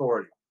that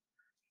authority.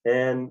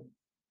 And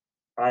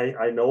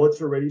I know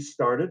it's already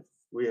started.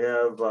 We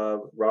have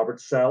Robert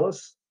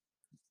Salas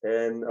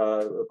and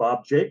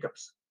Bob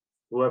Jacobs,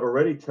 who have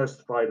already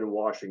testified in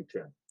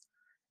Washington.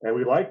 And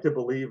we like to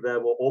believe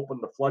that will open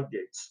the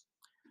floodgates,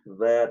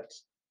 that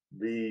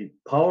the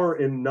power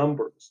in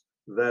numbers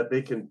that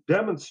they can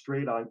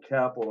demonstrate on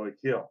Capitol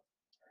Hill,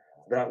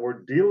 that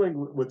we're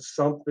dealing with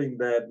something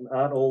that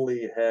not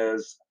only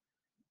has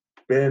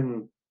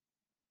been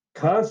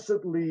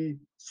constantly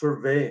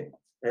surveying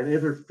and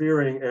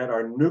interfering at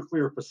our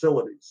nuclear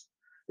facilities,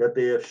 that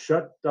they have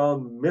shut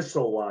down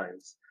missile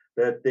lines,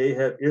 that they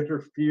have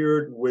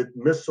interfered with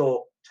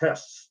missile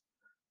tests,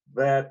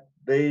 that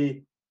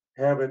they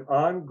have an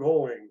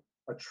ongoing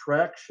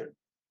attraction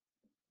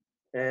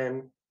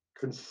and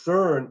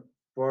concern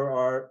for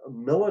our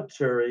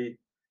military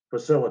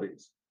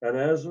facilities. And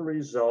as a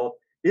result,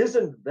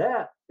 isn't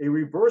that a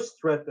reverse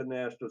threat to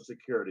national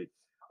security?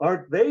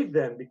 Aren't they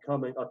then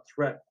becoming a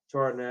threat to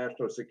our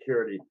national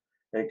security?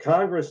 And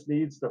Congress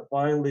needs to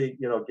finally,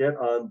 get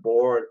on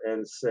board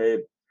and say,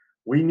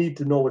 we need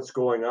to know what's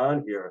going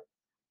on here.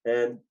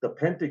 And the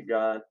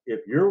Pentagon,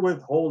 if you're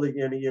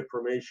withholding any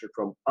information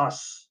from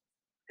us,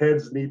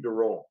 heads need to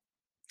roll.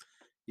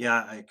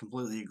 Yeah, I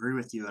completely agree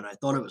with you. And I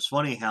thought it was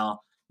funny how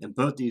in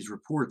both these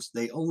reports,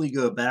 they only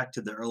go back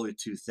to the early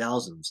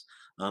 2000s,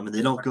 and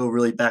they don't go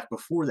really back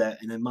before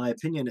that. And in my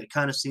opinion, it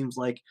kind of seems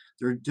like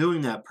they're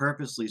doing that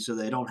purposely so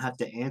they don't have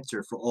to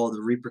answer for all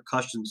the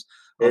repercussions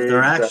of their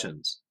Exactly.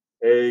 actions.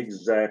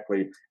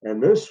 Exactly.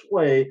 And this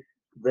way,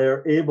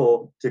 they're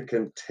able to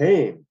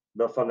contain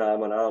the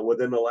phenomena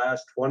within the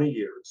last 20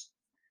 years.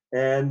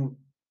 And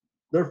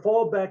their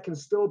fallback can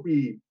still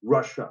be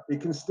Russia.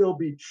 It can still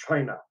be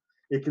China.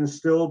 It can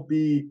still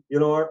be,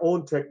 our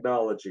own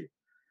technology.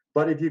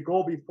 But if you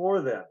go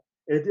before that,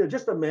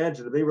 just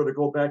imagine if they were to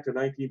go back to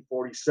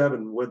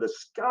 1947, where the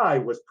sky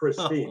was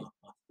pristine,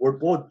 where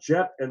both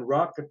jet and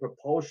rocket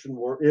propulsion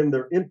were in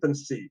their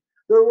infancy.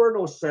 There were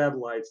no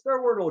satellites,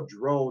 there were no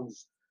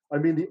drones. I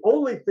mean, the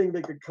only thing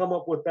they could come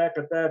up with back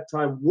at that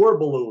time were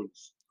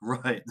balloons.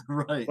 Right,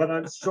 right. But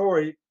I'm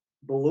sorry,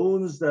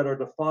 balloons that are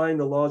defying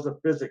the laws of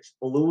physics,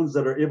 balloons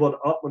that are able to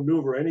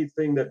outmaneuver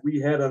anything that we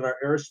had in our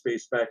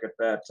airspace back at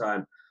that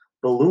time,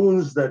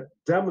 balloons that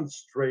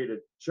demonstrated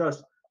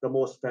just the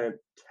most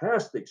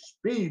fantastic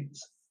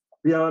speeds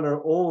beyond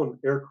our own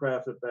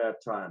aircraft at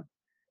that time.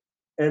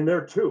 And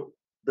there too,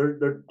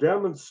 they're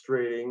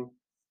demonstrating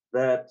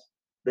that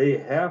they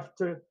have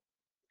to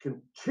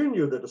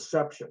continue the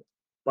deception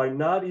by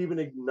not even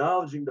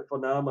acknowledging the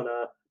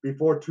phenomena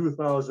before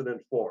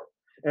 2004.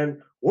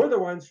 And we're the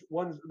ones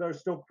that are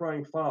still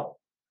crying foul.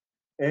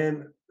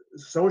 And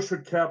so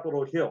should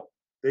Capitol Hill.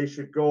 They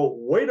should go,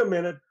 wait a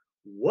minute,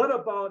 what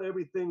about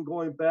everything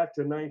going back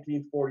to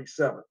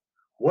 1947?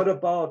 What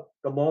about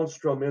the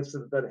Malmstrom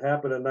incident that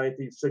happened in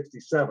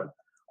 1967?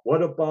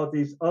 What about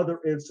these other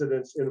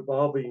incidents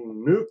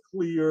involving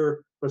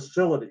nuclear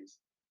facilities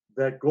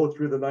that go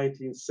through the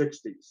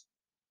 1960s?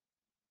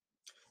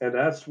 And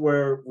that's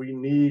where we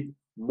need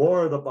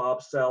more of the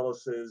Bob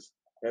Salases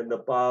and the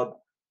Bob,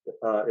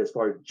 as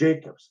far as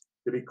Jacobs,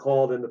 to be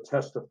called in to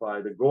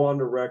testify, to go on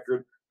the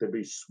record, to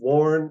be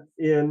sworn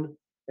in,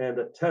 and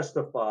to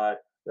testify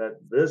that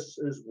this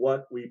is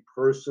what we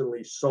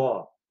personally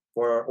saw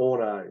for our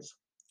own eyes.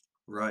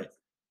 Right.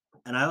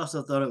 And I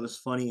also thought it was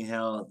funny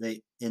how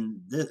they in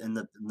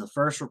the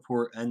first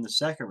report and the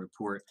second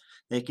report,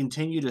 they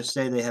continue to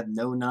say they have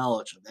no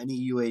knowledge of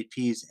any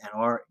UAPs and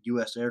our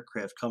U.S.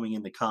 aircraft coming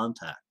into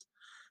contact.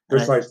 And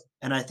I Precisely.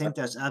 and I think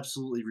that's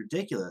absolutely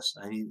ridiculous.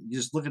 I mean, you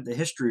just look at the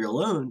history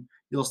alone,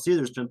 you'll see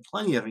there's been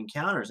plenty of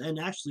encounters and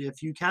actually a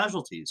few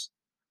casualties.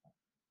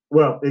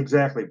 Well,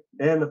 exactly.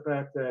 And the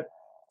fact that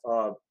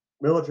uh,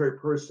 military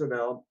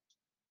personnel,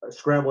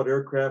 scrambled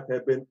aircraft,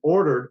 have been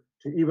ordered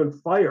to even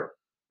fire,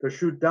 to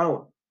shoot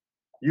down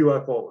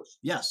UFOs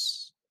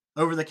Yes,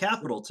 over the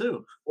Capitol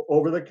too.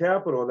 over the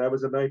Capitol, and that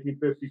was in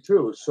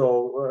 1952.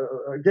 So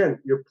again,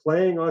 you're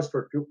playing us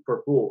for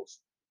fools.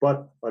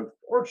 But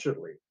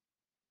unfortunately,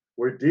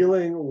 we're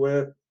dealing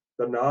with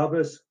the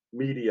novice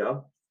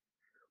media.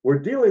 We're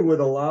dealing with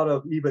a lot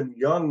of even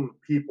young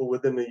people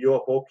within the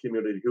UFO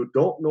community who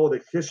don't know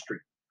the history,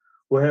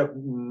 who have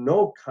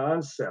no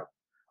concept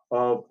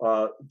of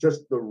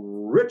just the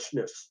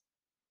richness.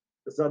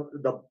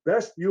 The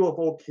best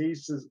UFO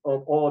cases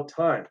of all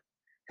time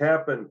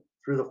happened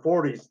through the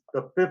 40s,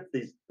 the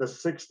 50s, the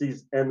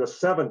 60s, and the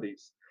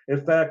 70s.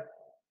 In fact,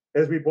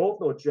 as we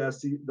both know,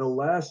 Jesse, the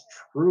last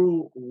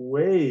true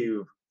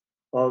wave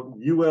of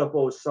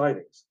UFO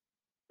sightings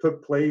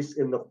took place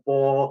in the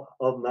fall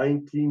of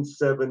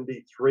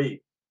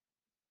 1973.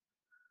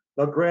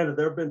 Now, granted,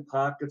 there have been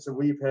pockets and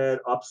we've had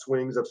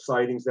upswings of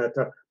sightings that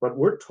time, but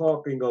we're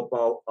talking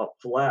about a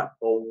flap,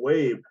 a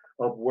wave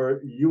of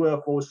where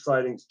UFO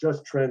sightings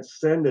just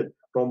transcended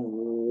from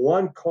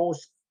one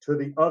coast to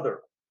the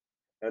other.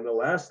 And the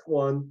last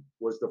one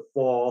was the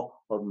fall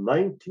of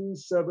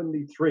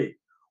 1973.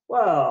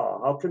 Wow,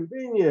 how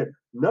convenient.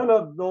 None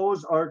of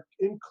those are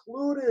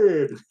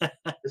included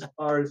as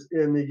far as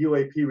in the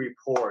UAP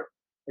report.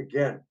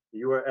 Again,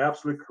 you are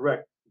absolutely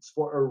correct. It's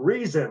for a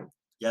reason,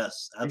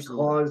 Yes,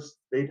 absolutely. because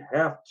they'd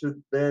have to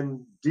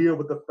then deal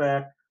with the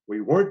fact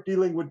we weren't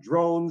dealing with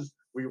drones,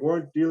 we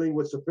weren't dealing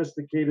with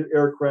sophisticated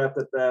aircraft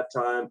at that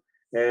time.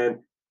 And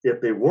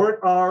if they weren't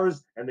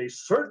ours, and they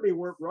certainly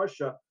weren't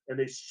Russia, and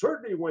they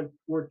certainly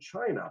weren't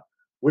China,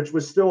 which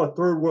was still a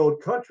third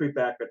world country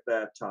back at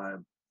that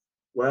time,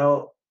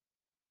 well,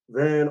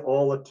 then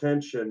all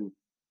attention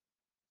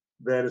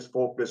then is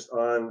focused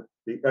on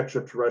the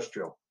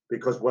extraterrestrial,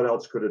 because what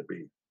else could it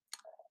be?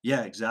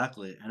 Yeah,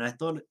 exactly. And I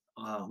thought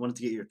wanted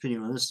to get your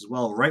opinion on this as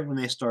well. Right when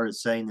they started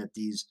saying that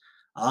these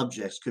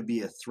objects could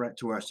be a threat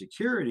to our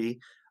security,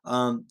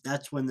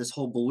 that's when this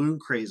whole balloon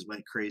craze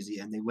went crazy,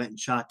 and they went and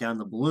shot down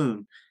the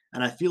balloon.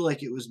 And I feel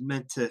like it was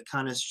meant to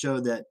kind of show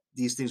that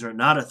these things are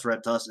not a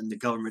threat to us, and the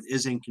government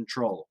is in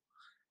control,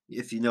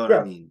 if you know what I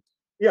Yeah, mean.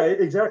 yeah,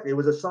 exactly. It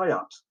was a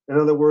psyops. In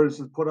other words,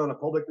 to put on a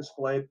public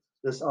display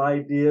this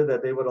idea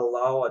that they would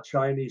allow a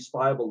Chinese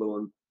spy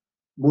balloon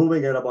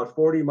moving at about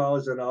 40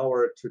 miles an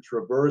hour to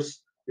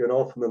traverse,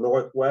 from the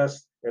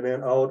northwest and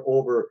then out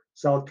over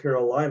South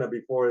Carolina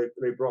before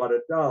they brought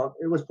it down.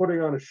 It was putting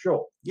on a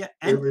show. Yeah,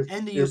 It was,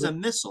 and to it use was a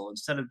missile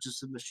instead of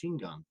just a machine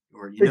gun,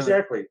 or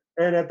exactly,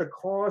 and at the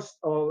cost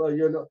of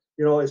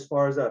as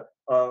far as a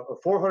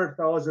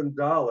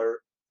 $400,000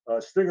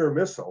 Stinger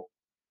missile,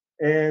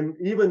 and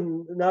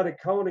even not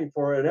accounting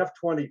for an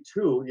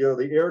F-22,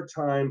 the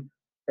airtime,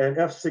 and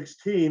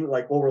F-16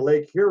 like over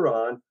Lake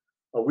Huron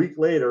a week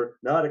later,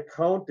 not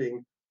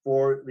accounting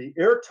for the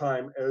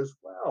airtime as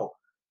well.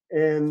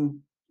 And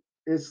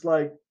it's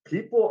like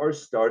people are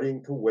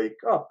starting to wake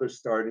up. They're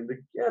starting to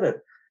get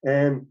it.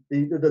 And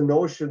the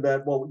notion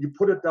that, well, you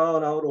put it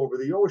down out over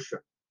the ocean.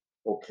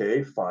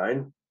 Okay,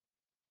 fine.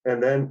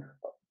 And then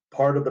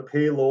part of the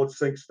payload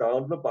sinks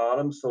down to the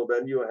bottom. So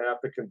then you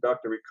have to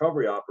conduct a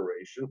recovery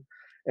operation.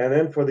 And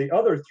then for the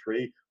other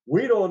three,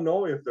 we don't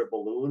know if they're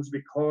balloons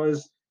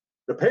because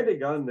the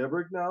Pentagon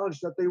never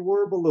acknowledged that they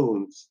were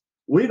balloons.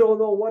 We don't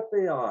know what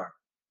they are.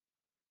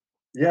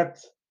 Yet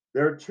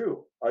they're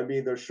two. I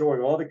mean, they're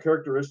showing all the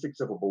characteristics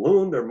of a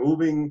balloon. They're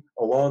moving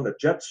along the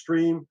jet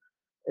stream.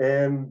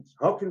 And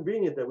how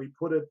convenient that we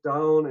put it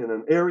down in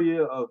an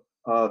area of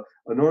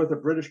north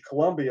of British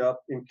Columbia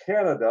in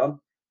Canada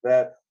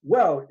that,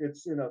 well,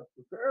 it's in a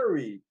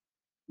very,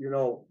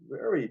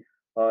 very,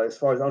 as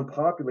far as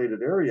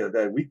unpopulated area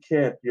that we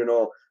can't,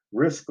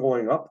 risk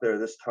going up there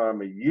this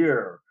time of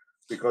year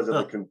because of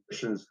the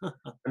conditions.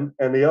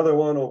 And the other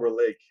one over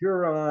Lake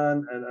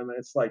Huron. And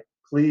it's like,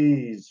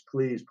 please,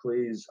 please,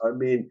 please. I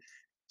mean,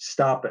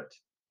 stop it.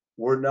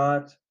 We're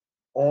not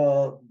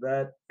all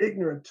that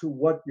ignorant to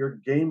what your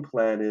game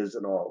plan is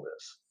and all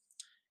this.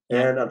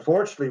 Yeah, And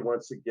unfortunately,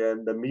 once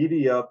again, the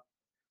media,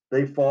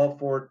 they fall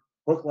for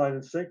hook, line,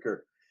 and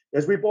sinker.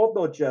 As we both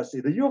know, Jesse,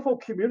 the UFO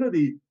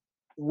community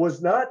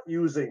was not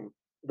using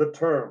the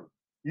term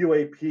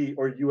UAP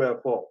or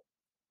UFO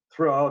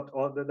throughout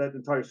that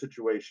entire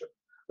situation.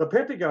 The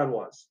Pentagon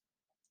was,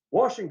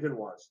 Washington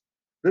was,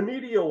 the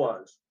media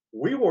was.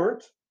 We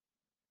weren't.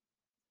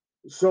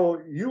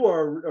 So you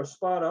are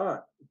spot on.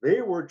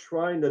 They were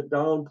trying to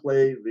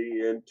downplay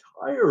the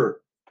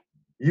entire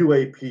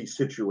UAP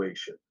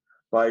situation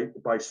by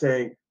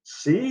saying,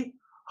 see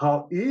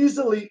how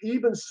easily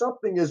even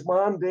something as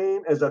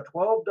mundane as a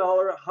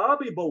 $12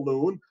 hobby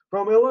balloon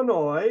from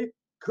Illinois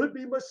could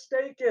be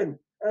mistaken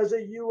as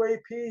a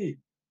UAP.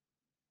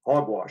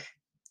 Hogwash,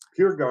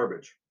 pure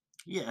garbage.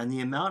 yeah, and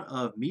the amount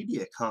of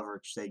media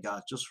coverage they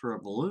got just for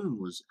a balloon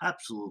was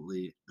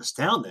absolutely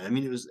astounding. I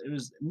mean, it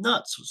was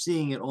nuts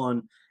seeing it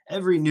on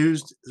every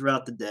news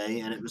throughout the day,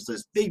 and it was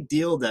this big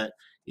deal that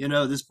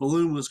this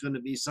balloon was going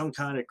to be some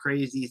kind of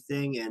crazy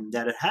thing, and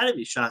that it had to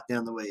be shot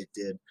down the way it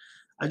did.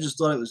 I just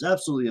thought it was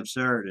absolutely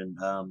absurd,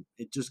 and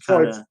it just So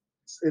kind it's of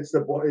it's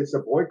the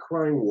boy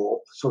crying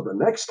wolf. So the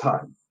next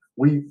time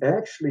we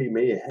actually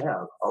may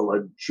have a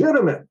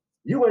legitimate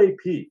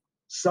UAP,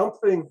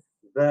 something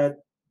that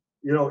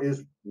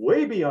is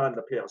way beyond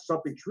the pale,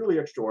 something truly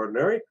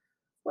extraordinary.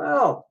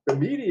 Well, the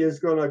media is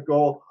going to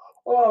go,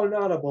 oh,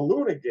 not a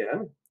balloon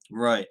again.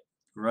 right,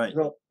 right,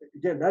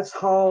 Again, that's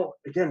how.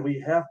 Again, we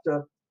have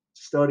to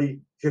study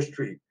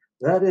history.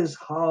 That is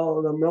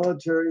how the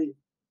military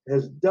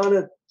has done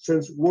it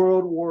since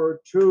World War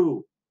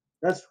II.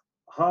 That's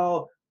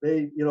how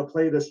they,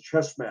 play this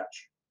chess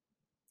match.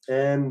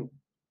 And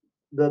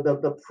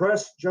the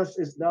press just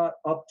is not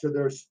up to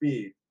their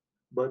speed,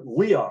 but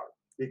we are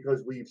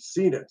because we've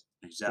seen it.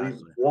 We've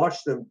exactly.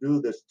 watched them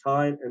do this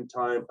time and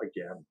time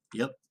again.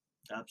 Yep,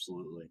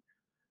 absolutely.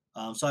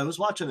 So I was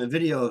watching a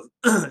video of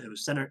it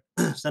was Senator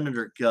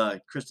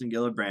Kristen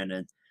Gillibrand,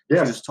 and she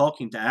was Yes.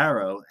 talking to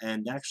Arrow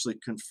and actually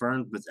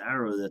confirmed with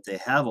Arrow that they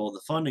have all the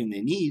funding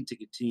they need to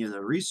continue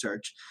their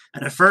research.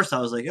 And at first I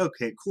was like,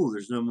 okay, cool.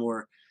 There's no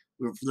more.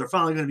 They're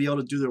finally going to be able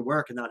to do their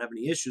work and not have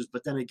any issues.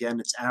 But then again,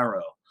 it's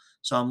Arrow,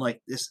 so I'm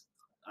like, this.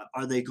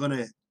 Are they going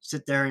to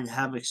sit there and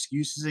have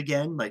excuses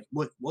again? Like,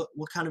 what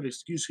kind of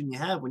excuse can you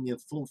have when you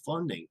have full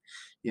funding?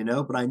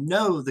 But I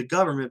know the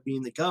government,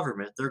 being the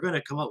government, they're going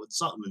to come up with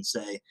something and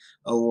say,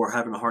 oh, we're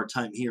having a hard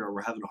time here or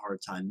we're having a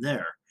hard time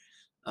there.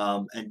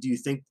 And do you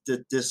think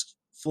that this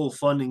full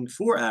funding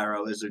for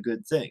Arrow is a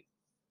good thing?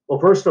 Well,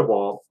 first of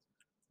all,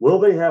 will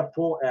they have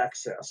full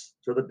access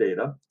to the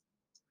data?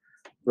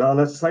 Well,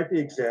 let's cite the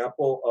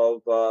example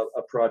of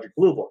a Project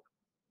Blue Book,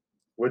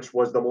 which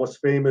was the most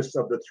famous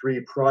of the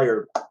three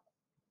prior,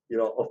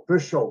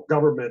 official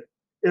government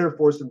Air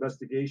Force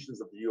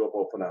investigations of the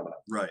UFO phenomenon.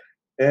 Right.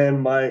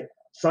 And my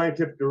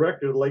scientific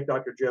director, the late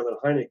Dr. Jalen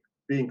Hynek,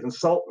 being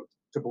consultant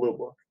to Blue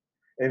Book.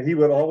 And he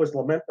would always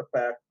lament the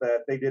fact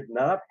that they did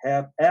not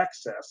have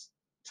access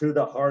to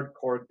the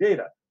hardcore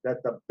data,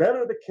 that the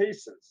better the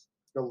cases,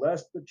 the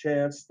less the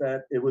chance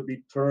that it would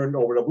be turned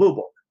over to Blue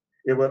Book.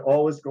 it would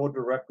always go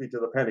directly to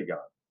the Pentagon.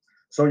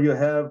 So you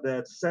have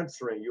that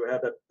censoring, you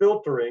have that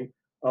filtering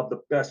of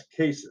the best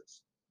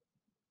cases.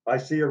 I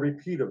see a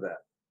repeat of that,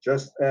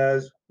 just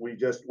as we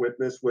just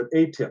witnessed with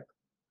ATIP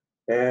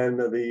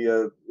and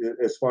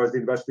as far as the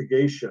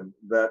investigation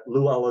that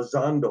Lou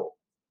Elizondo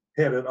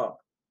headed up.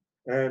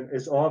 And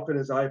as often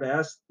as I've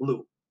asked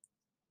Lou,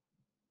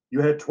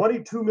 you had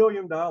 $22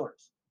 million.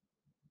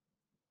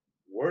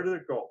 Where did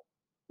it go?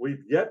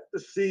 We've yet to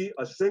see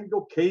a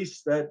single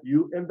case that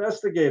you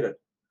investigated.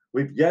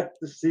 We've yet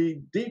to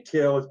see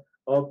details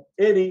of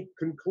any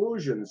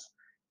conclusions,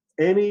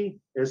 any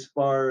as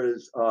far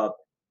as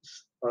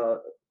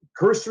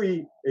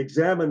cursory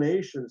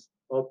examinations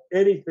of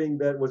anything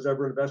that was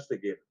ever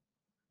investigated.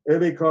 And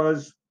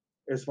because,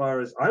 as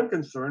far as I'm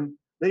concerned,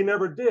 they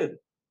never did.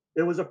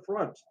 It was a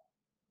front.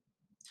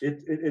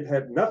 It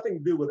had nothing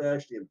to do with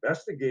actually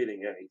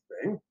investigating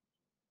anything,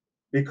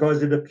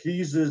 because it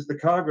appeases the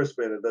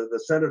congressmen and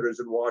the senators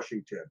in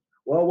Washington.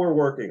 Well, we're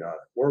working on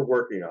it. We're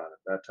working on it,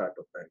 that type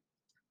of thing.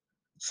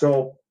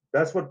 So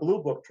that's what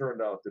Blue Book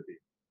turned out to be.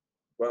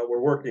 Well, we're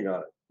working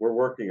on it. We're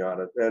working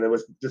on it. And it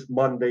was just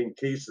mundane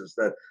cases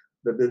that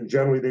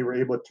generally they were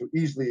able to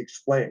easily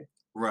explain.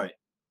 Right,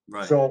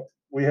 right. So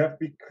we have to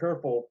be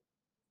careful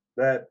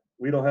that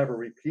we don't have a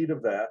repeat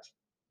of that.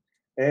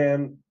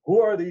 And who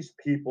are these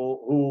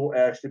people who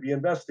actually be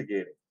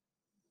investigating?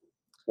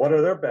 What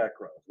are their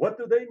backgrounds? What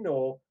do they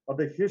know of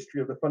the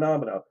history of the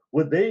phenomena?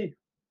 Would they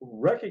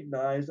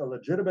recognize a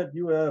legitimate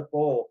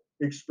UFO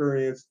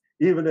experience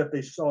even if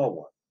they saw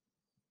one?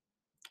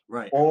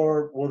 Right.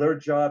 Or will their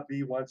job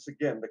be, once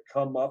again, to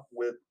come up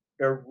with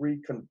every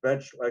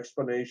conventional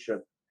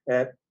explanation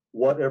at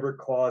whatever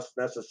cost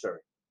necessary?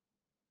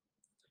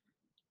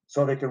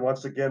 So they can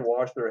once again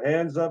wash their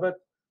hands of it.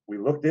 We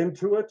looked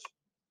into it.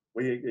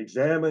 We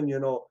examined,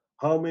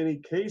 how many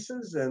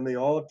cases, and they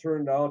all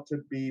turned out to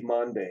be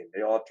mundane.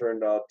 They all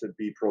turned out to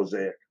be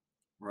prosaic.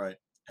 Right.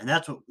 And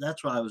that's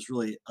why I was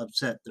really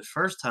upset the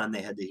first time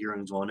they had the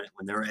hearings on it,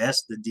 when they were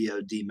asked the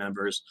DOD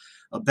members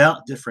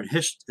about different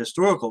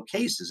historical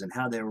cases and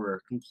how they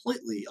were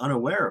completely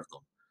unaware of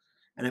them.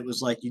 And it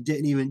was like you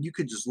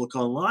could just look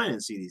online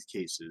and see these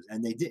cases,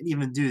 and they didn't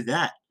even do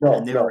that.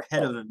 And they were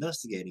ahead of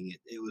investigating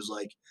it. It was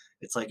like,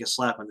 it's like a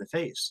slap in the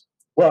face.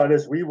 Well, and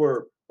as we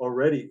were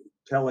already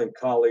telling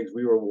colleagues,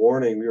 we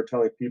were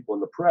telling people in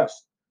the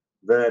press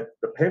that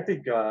the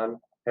Pentagon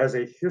has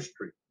a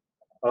history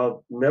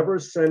of never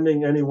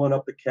sending anyone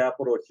up the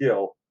Capitol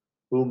Hill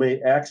who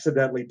may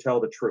accidentally tell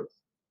the truth.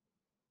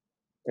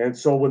 And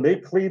so when they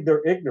plead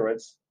their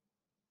ignorance,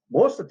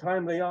 most of the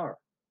time they are.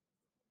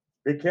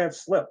 They can't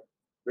slip.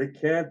 They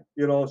can't,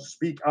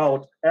 speak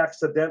out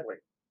accidentally.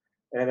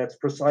 And it's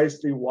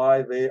precisely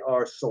why they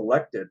are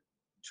selected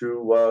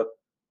to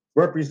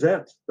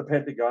represent the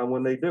Pentagon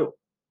when they do.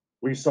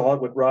 We saw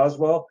it with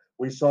Roswell.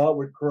 We saw it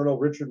with Colonel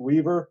Richard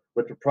Weaver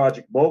with the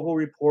Project Mogul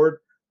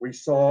report. We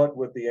saw it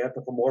with the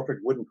anthropomorphic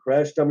wooden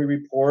crash dummy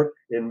report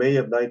in May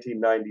of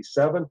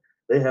 1997.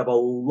 They have a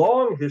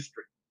long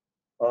history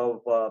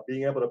of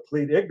being able to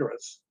plead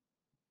ignorance,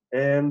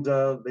 and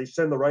they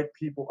send the right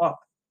people up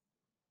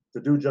to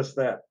do just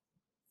that.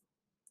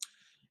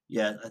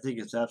 Yeah, I think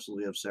it's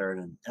absolutely absurd,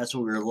 and that's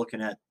what we were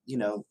looking at.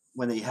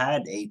 When they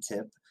had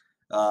ATIP,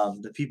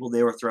 the people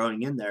they were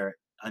throwing in there,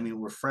 I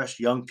mean, were fresh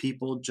young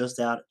people just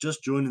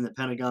joining the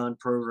Pentagon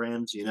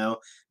programs,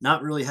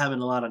 not really having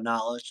a lot of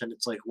knowledge. And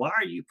it's like, why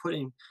are you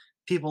putting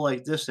people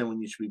like this in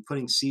when you should be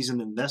putting seasoned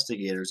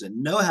investigators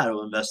and know how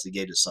to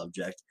investigate a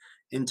subject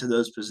into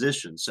those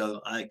positions?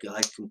 So I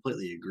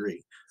completely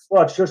agree.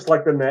 Well, it's just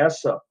like the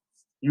NASA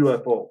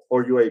UFO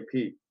or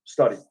UAP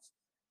study.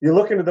 You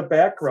look into the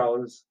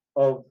backgrounds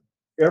of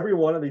every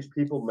one of these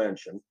people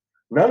mentioned.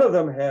 None of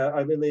them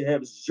they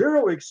have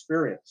zero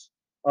experience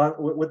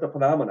with the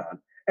phenomenon.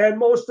 And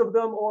most of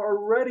them are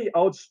already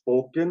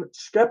outspoken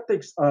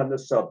skeptics on the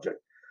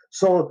subject.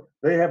 So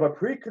they have a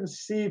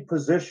preconceived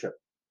position.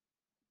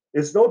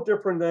 It's no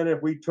different than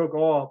if we took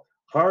all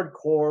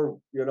hardcore,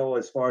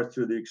 as far as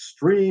to the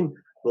extreme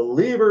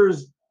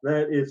believers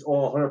that it's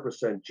all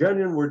 100%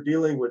 genuine. We're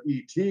dealing with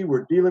ET.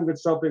 We're dealing with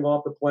something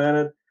off the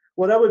planet.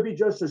 Well, that would be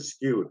just as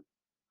skewed.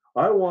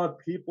 I want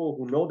people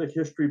who know the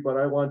history, but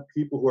I want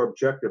people who are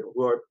objective,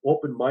 who are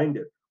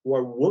open-minded, who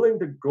are willing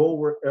to go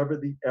wherever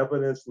the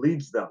evidence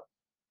leads them.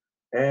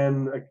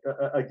 And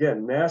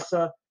again,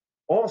 NASA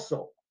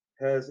also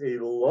has a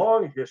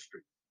long history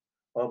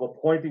of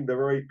appointing the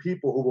very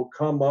people who will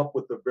come up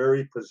with the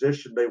very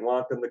position they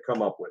want them to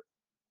come up with.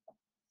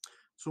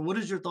 So what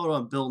is your thought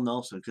on Bill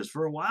Nelson? Because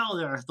for a while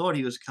there, I thought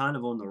he was kind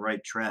of on the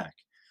right track,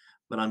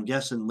 but I'm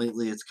guessing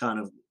lately it's kind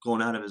of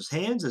going out of his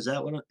hands. Is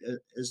that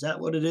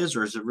what it is,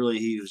 or is it really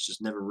he was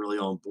just never really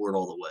on board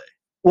all the way?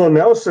 Well,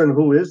 Nelson,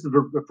 who is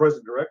the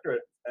president director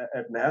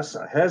at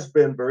NASA, has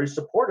been very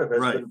supportive,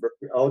 has been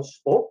very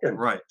outspoken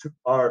to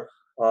our,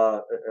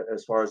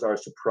 as far as our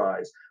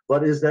surprise.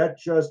 But is that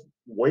just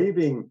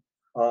waving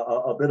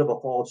a bit of a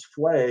false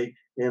flag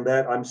in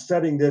that I'm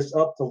setting this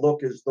up to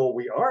look as though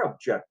we are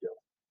objective?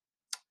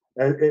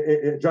 And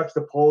it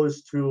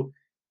juxtaposed to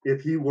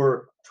if he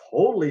were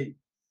totally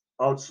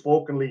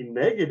outspokenly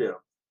negative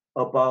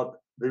about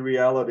the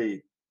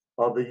reality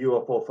of the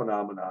UFO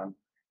phenomenon,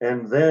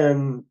 and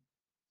then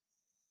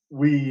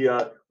we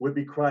would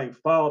be crying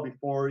foul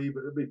before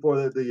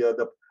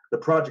the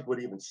project would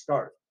even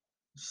start.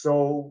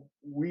 So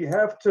we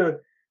have to,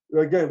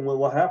 again,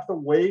 we'll have to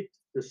wait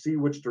to see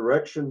which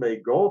direction they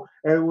go,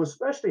 and we'll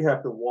especially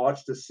have to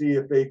watch to see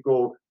if they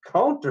go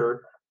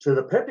counter to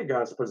the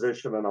Pentagon's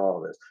position on all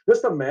of this.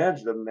 Just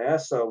imagine if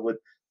NASA would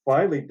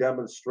finally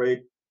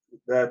demonstrate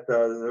that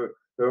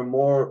there are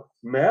more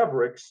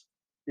mavericks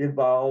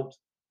involved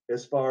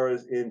as far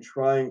as in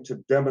trying to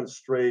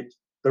demonstrate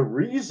the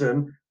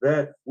reason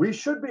that we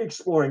should be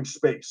exploring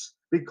space,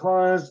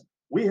 because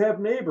we have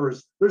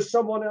neighbors. There's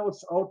someone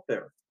else out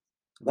there.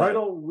 Why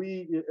don't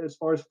we, as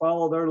far as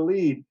follow their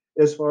lead,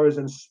 as far as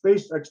in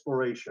space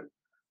exploration?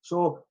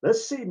 So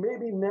let's see,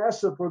 maybe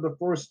NASA for the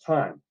first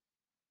time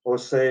will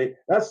say,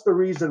 that's the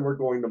reason we're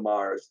going to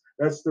Mars.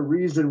 That's the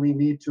reason we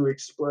need to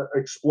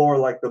explore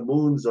like the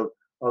moons of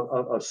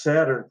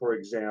Saturn, for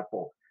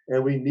example.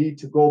 And we need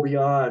to go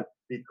beyond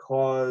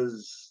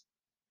because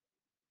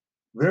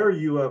their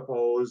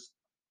UFOs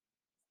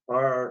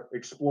are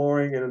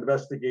exploring and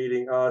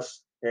investigating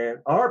us, and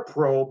our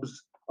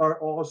probes are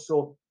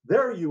also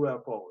their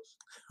UFOs.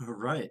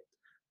 Right.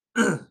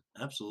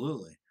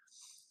 Absolutely.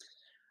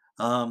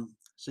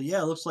 So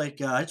yeah, it looks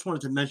like I just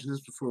wanted to mention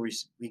this before we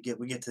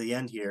get to the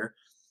end here.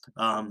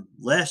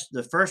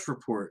 The first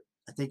report,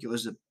 I think it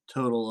was a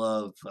total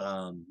of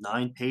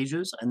 9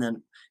 pages, and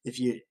then if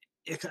you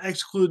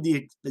exclude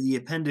the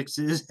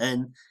appendixes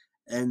and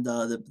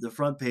the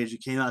front page,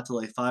 it came out to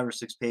like 5 or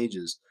 6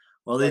 pages.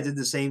 Well, they did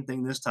the same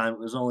thing this time. It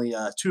was only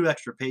 2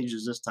 extra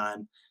pages this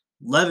time,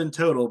 11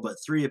 total, but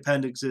 3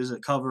 appendixes, a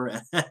cover,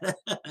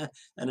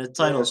 and a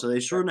title. So they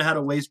sure know how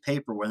to waste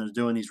paper when they're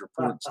doing these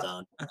reports,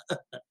 Don.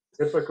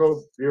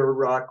 Typical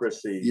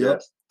bureaucracy. Yep,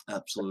 yes,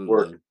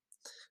 absolutely.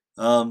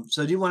 So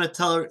do you want to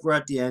tell? We're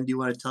at the end. Do you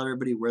want to tell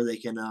everybody where they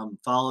can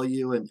follow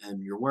you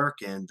and your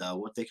work, and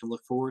what they can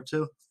look forward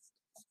to?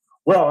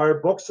 Well, our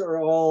books are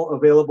all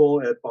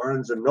available at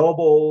Barnes and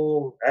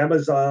Noble,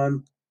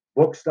 Amazon,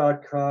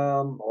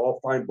 Books.com, all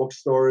fine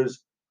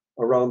bookstores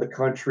around the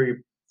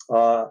country.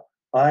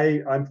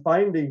 I'm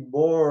finding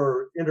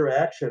more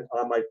interaction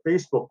on my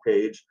Facebook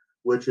page,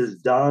 which is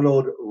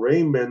Donald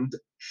Raymond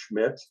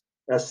Schmitt,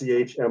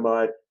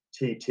 SCHMITT.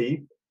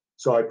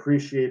 So I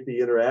appreciate the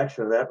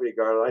interaction in that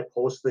regard. I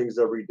post things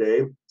every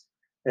day.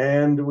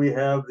 And we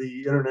have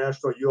the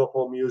International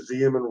UFO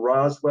Museum in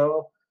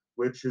Roswell,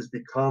 which has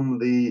become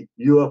the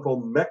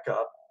UFO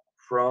Mecca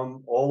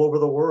from all over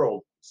the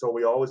world. So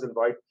we always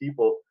invite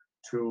people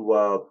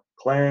to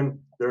plan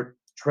their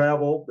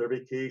travel, their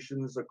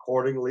vacations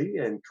accordingly,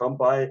 and come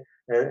by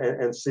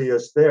and see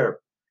us there.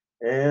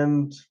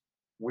 And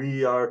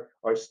we are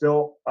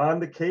still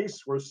on the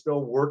case. We're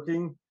still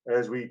working,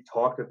 as we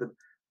talked at the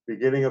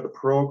beginning of the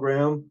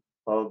program,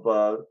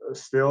 of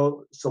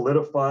still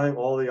solidifying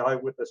all the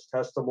eyewitness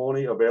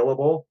testimony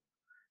available,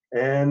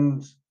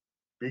 and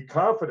be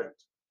confident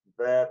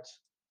that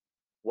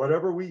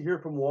whatever we hear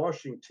from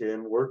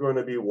Washington, we're going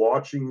to be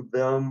watching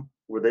them,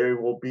 where they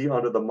will be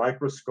under the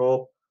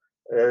microscope,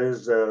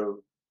 as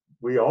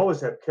we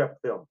always have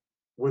kept them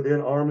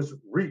within arm's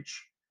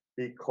reach,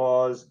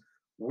 because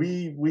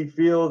we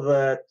feel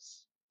that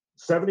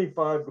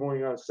 75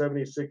 going on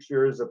 76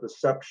 years of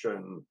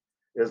deception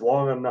is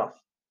long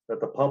enough, that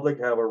the public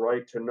have a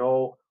right to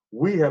know,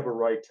 we have a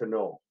right to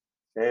know,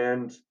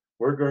 and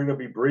we're going to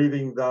be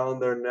breathing down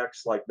their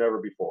necks like never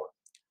before.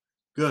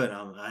 Good.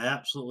 I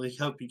absolutely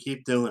hope you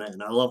keep doing it,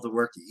 and I love the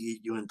work that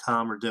you and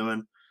Tom are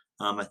doing.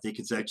 I think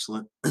it's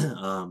excellent.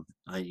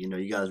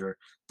 You guys are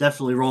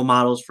definitely role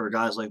models for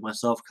guys like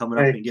myself coming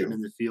up and getting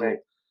in the field,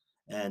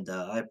 and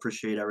I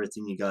appreciate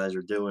everything you guys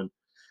are doing.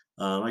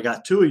 I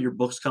got 2 of your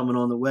books coming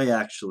on the way,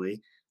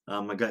 actually.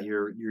 I got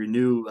your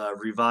new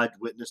Revived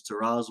Witness to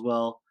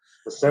Roswell.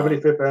 The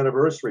 75th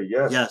anniversary,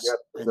 yes. Yes,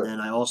 and then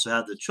I also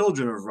have the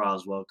Children of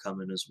Roswell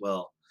coming as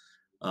well.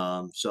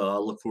 So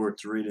I'll look forward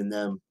to reading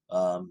them.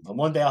 And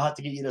one day I'll have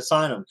to get you to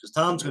sign them, because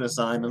Tom's going to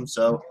sign them.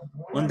 So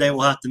one day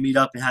we'll have to meet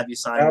up and have you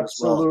sign them as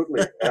well.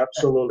 Absolutely,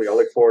 absolutely. I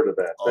look forward to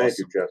that. Awesome. Thank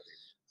you, Jesse.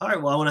 All right,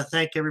 well, I want to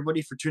thank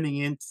everybody for tuning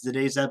in to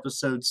today's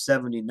episode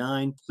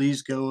 79.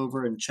 Please go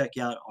over and check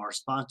out our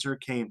sponsor,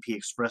 KMP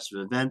Expressive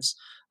Events.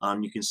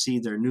 You can see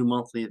their new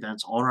monthly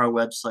events on our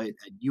website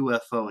at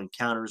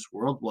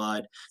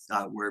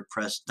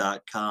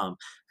ufoencountersworldwide.wordpress.com.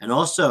 And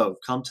also,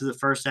 come to the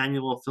first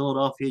annual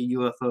Philadelphia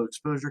UFO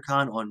Exposure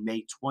Con on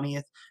May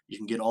 20th. You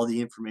can get all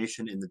the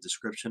information in the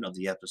description of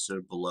the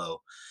episode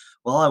below.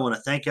 Well, I want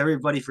to thank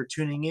everybody for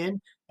tuning in.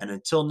 And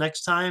until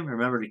next time,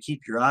 remember to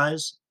keep your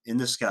eyes in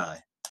the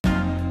sky.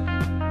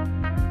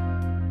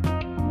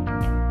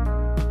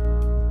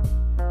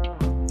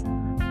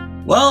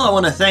 Well, I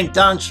want to thank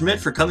Don Schmitt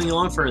for coming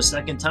on for a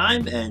second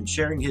time and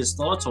sharing his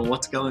thoughts on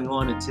what's going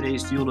on in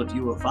today's field of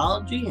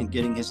ufology and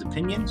getting his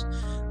opinions.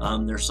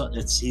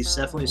 He's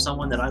definitely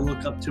someone that I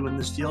look up to in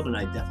this field, and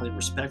I definitely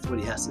respect what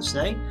he has to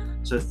say.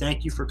 So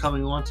thank you for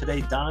coming on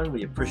today, Don.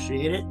 We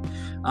appreciate it.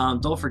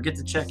 Don't forget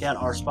to check out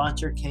our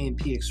sponsor,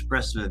 K&P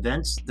Expressive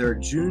Events. They're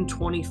June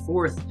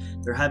 24th.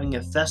 They're having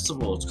a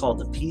festival. It's called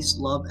the Peace,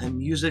 Love, and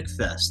Music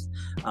Fest.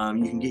 You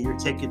can get your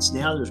tickets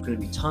now. There's going to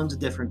be tons of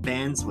different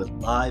bands with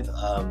live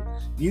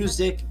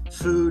music,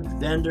 food,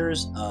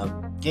 vendors,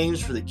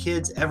 games for the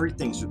kids,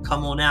 everything. So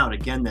come on out.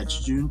 Again,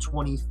 that's June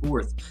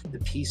 24th, the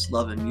Peace,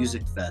 Love, and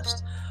Music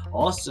Fest.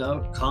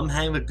 Also, come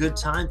have a good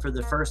time for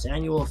the first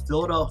annual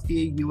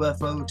Philadelphia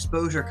UFO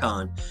Exposure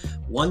Con.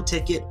 One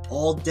ticket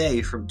all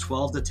day from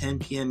 12 to 10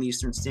 p.m.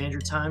 Eastern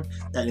Standard Time.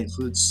 That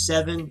includes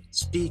 7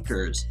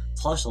 speakers,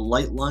 plus a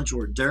light lunch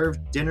hors d'oeuvre,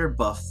 dinner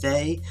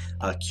buffet,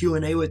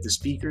 Q&A with the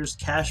speakers,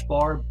 cash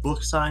bar,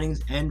 book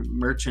signings, and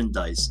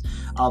merchandise.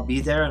 I'll be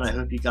there, and I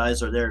hope you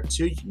guys are there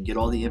too. You can get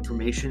all the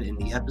information in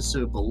the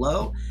episode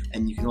below,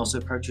 and you can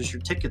also purchase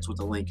your tickets with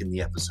the link in the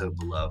episode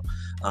below.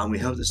 We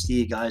hope to see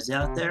you guys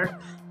out there,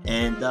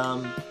 and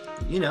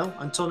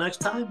until next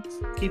time,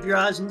 keep your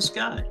eyes in the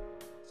sky.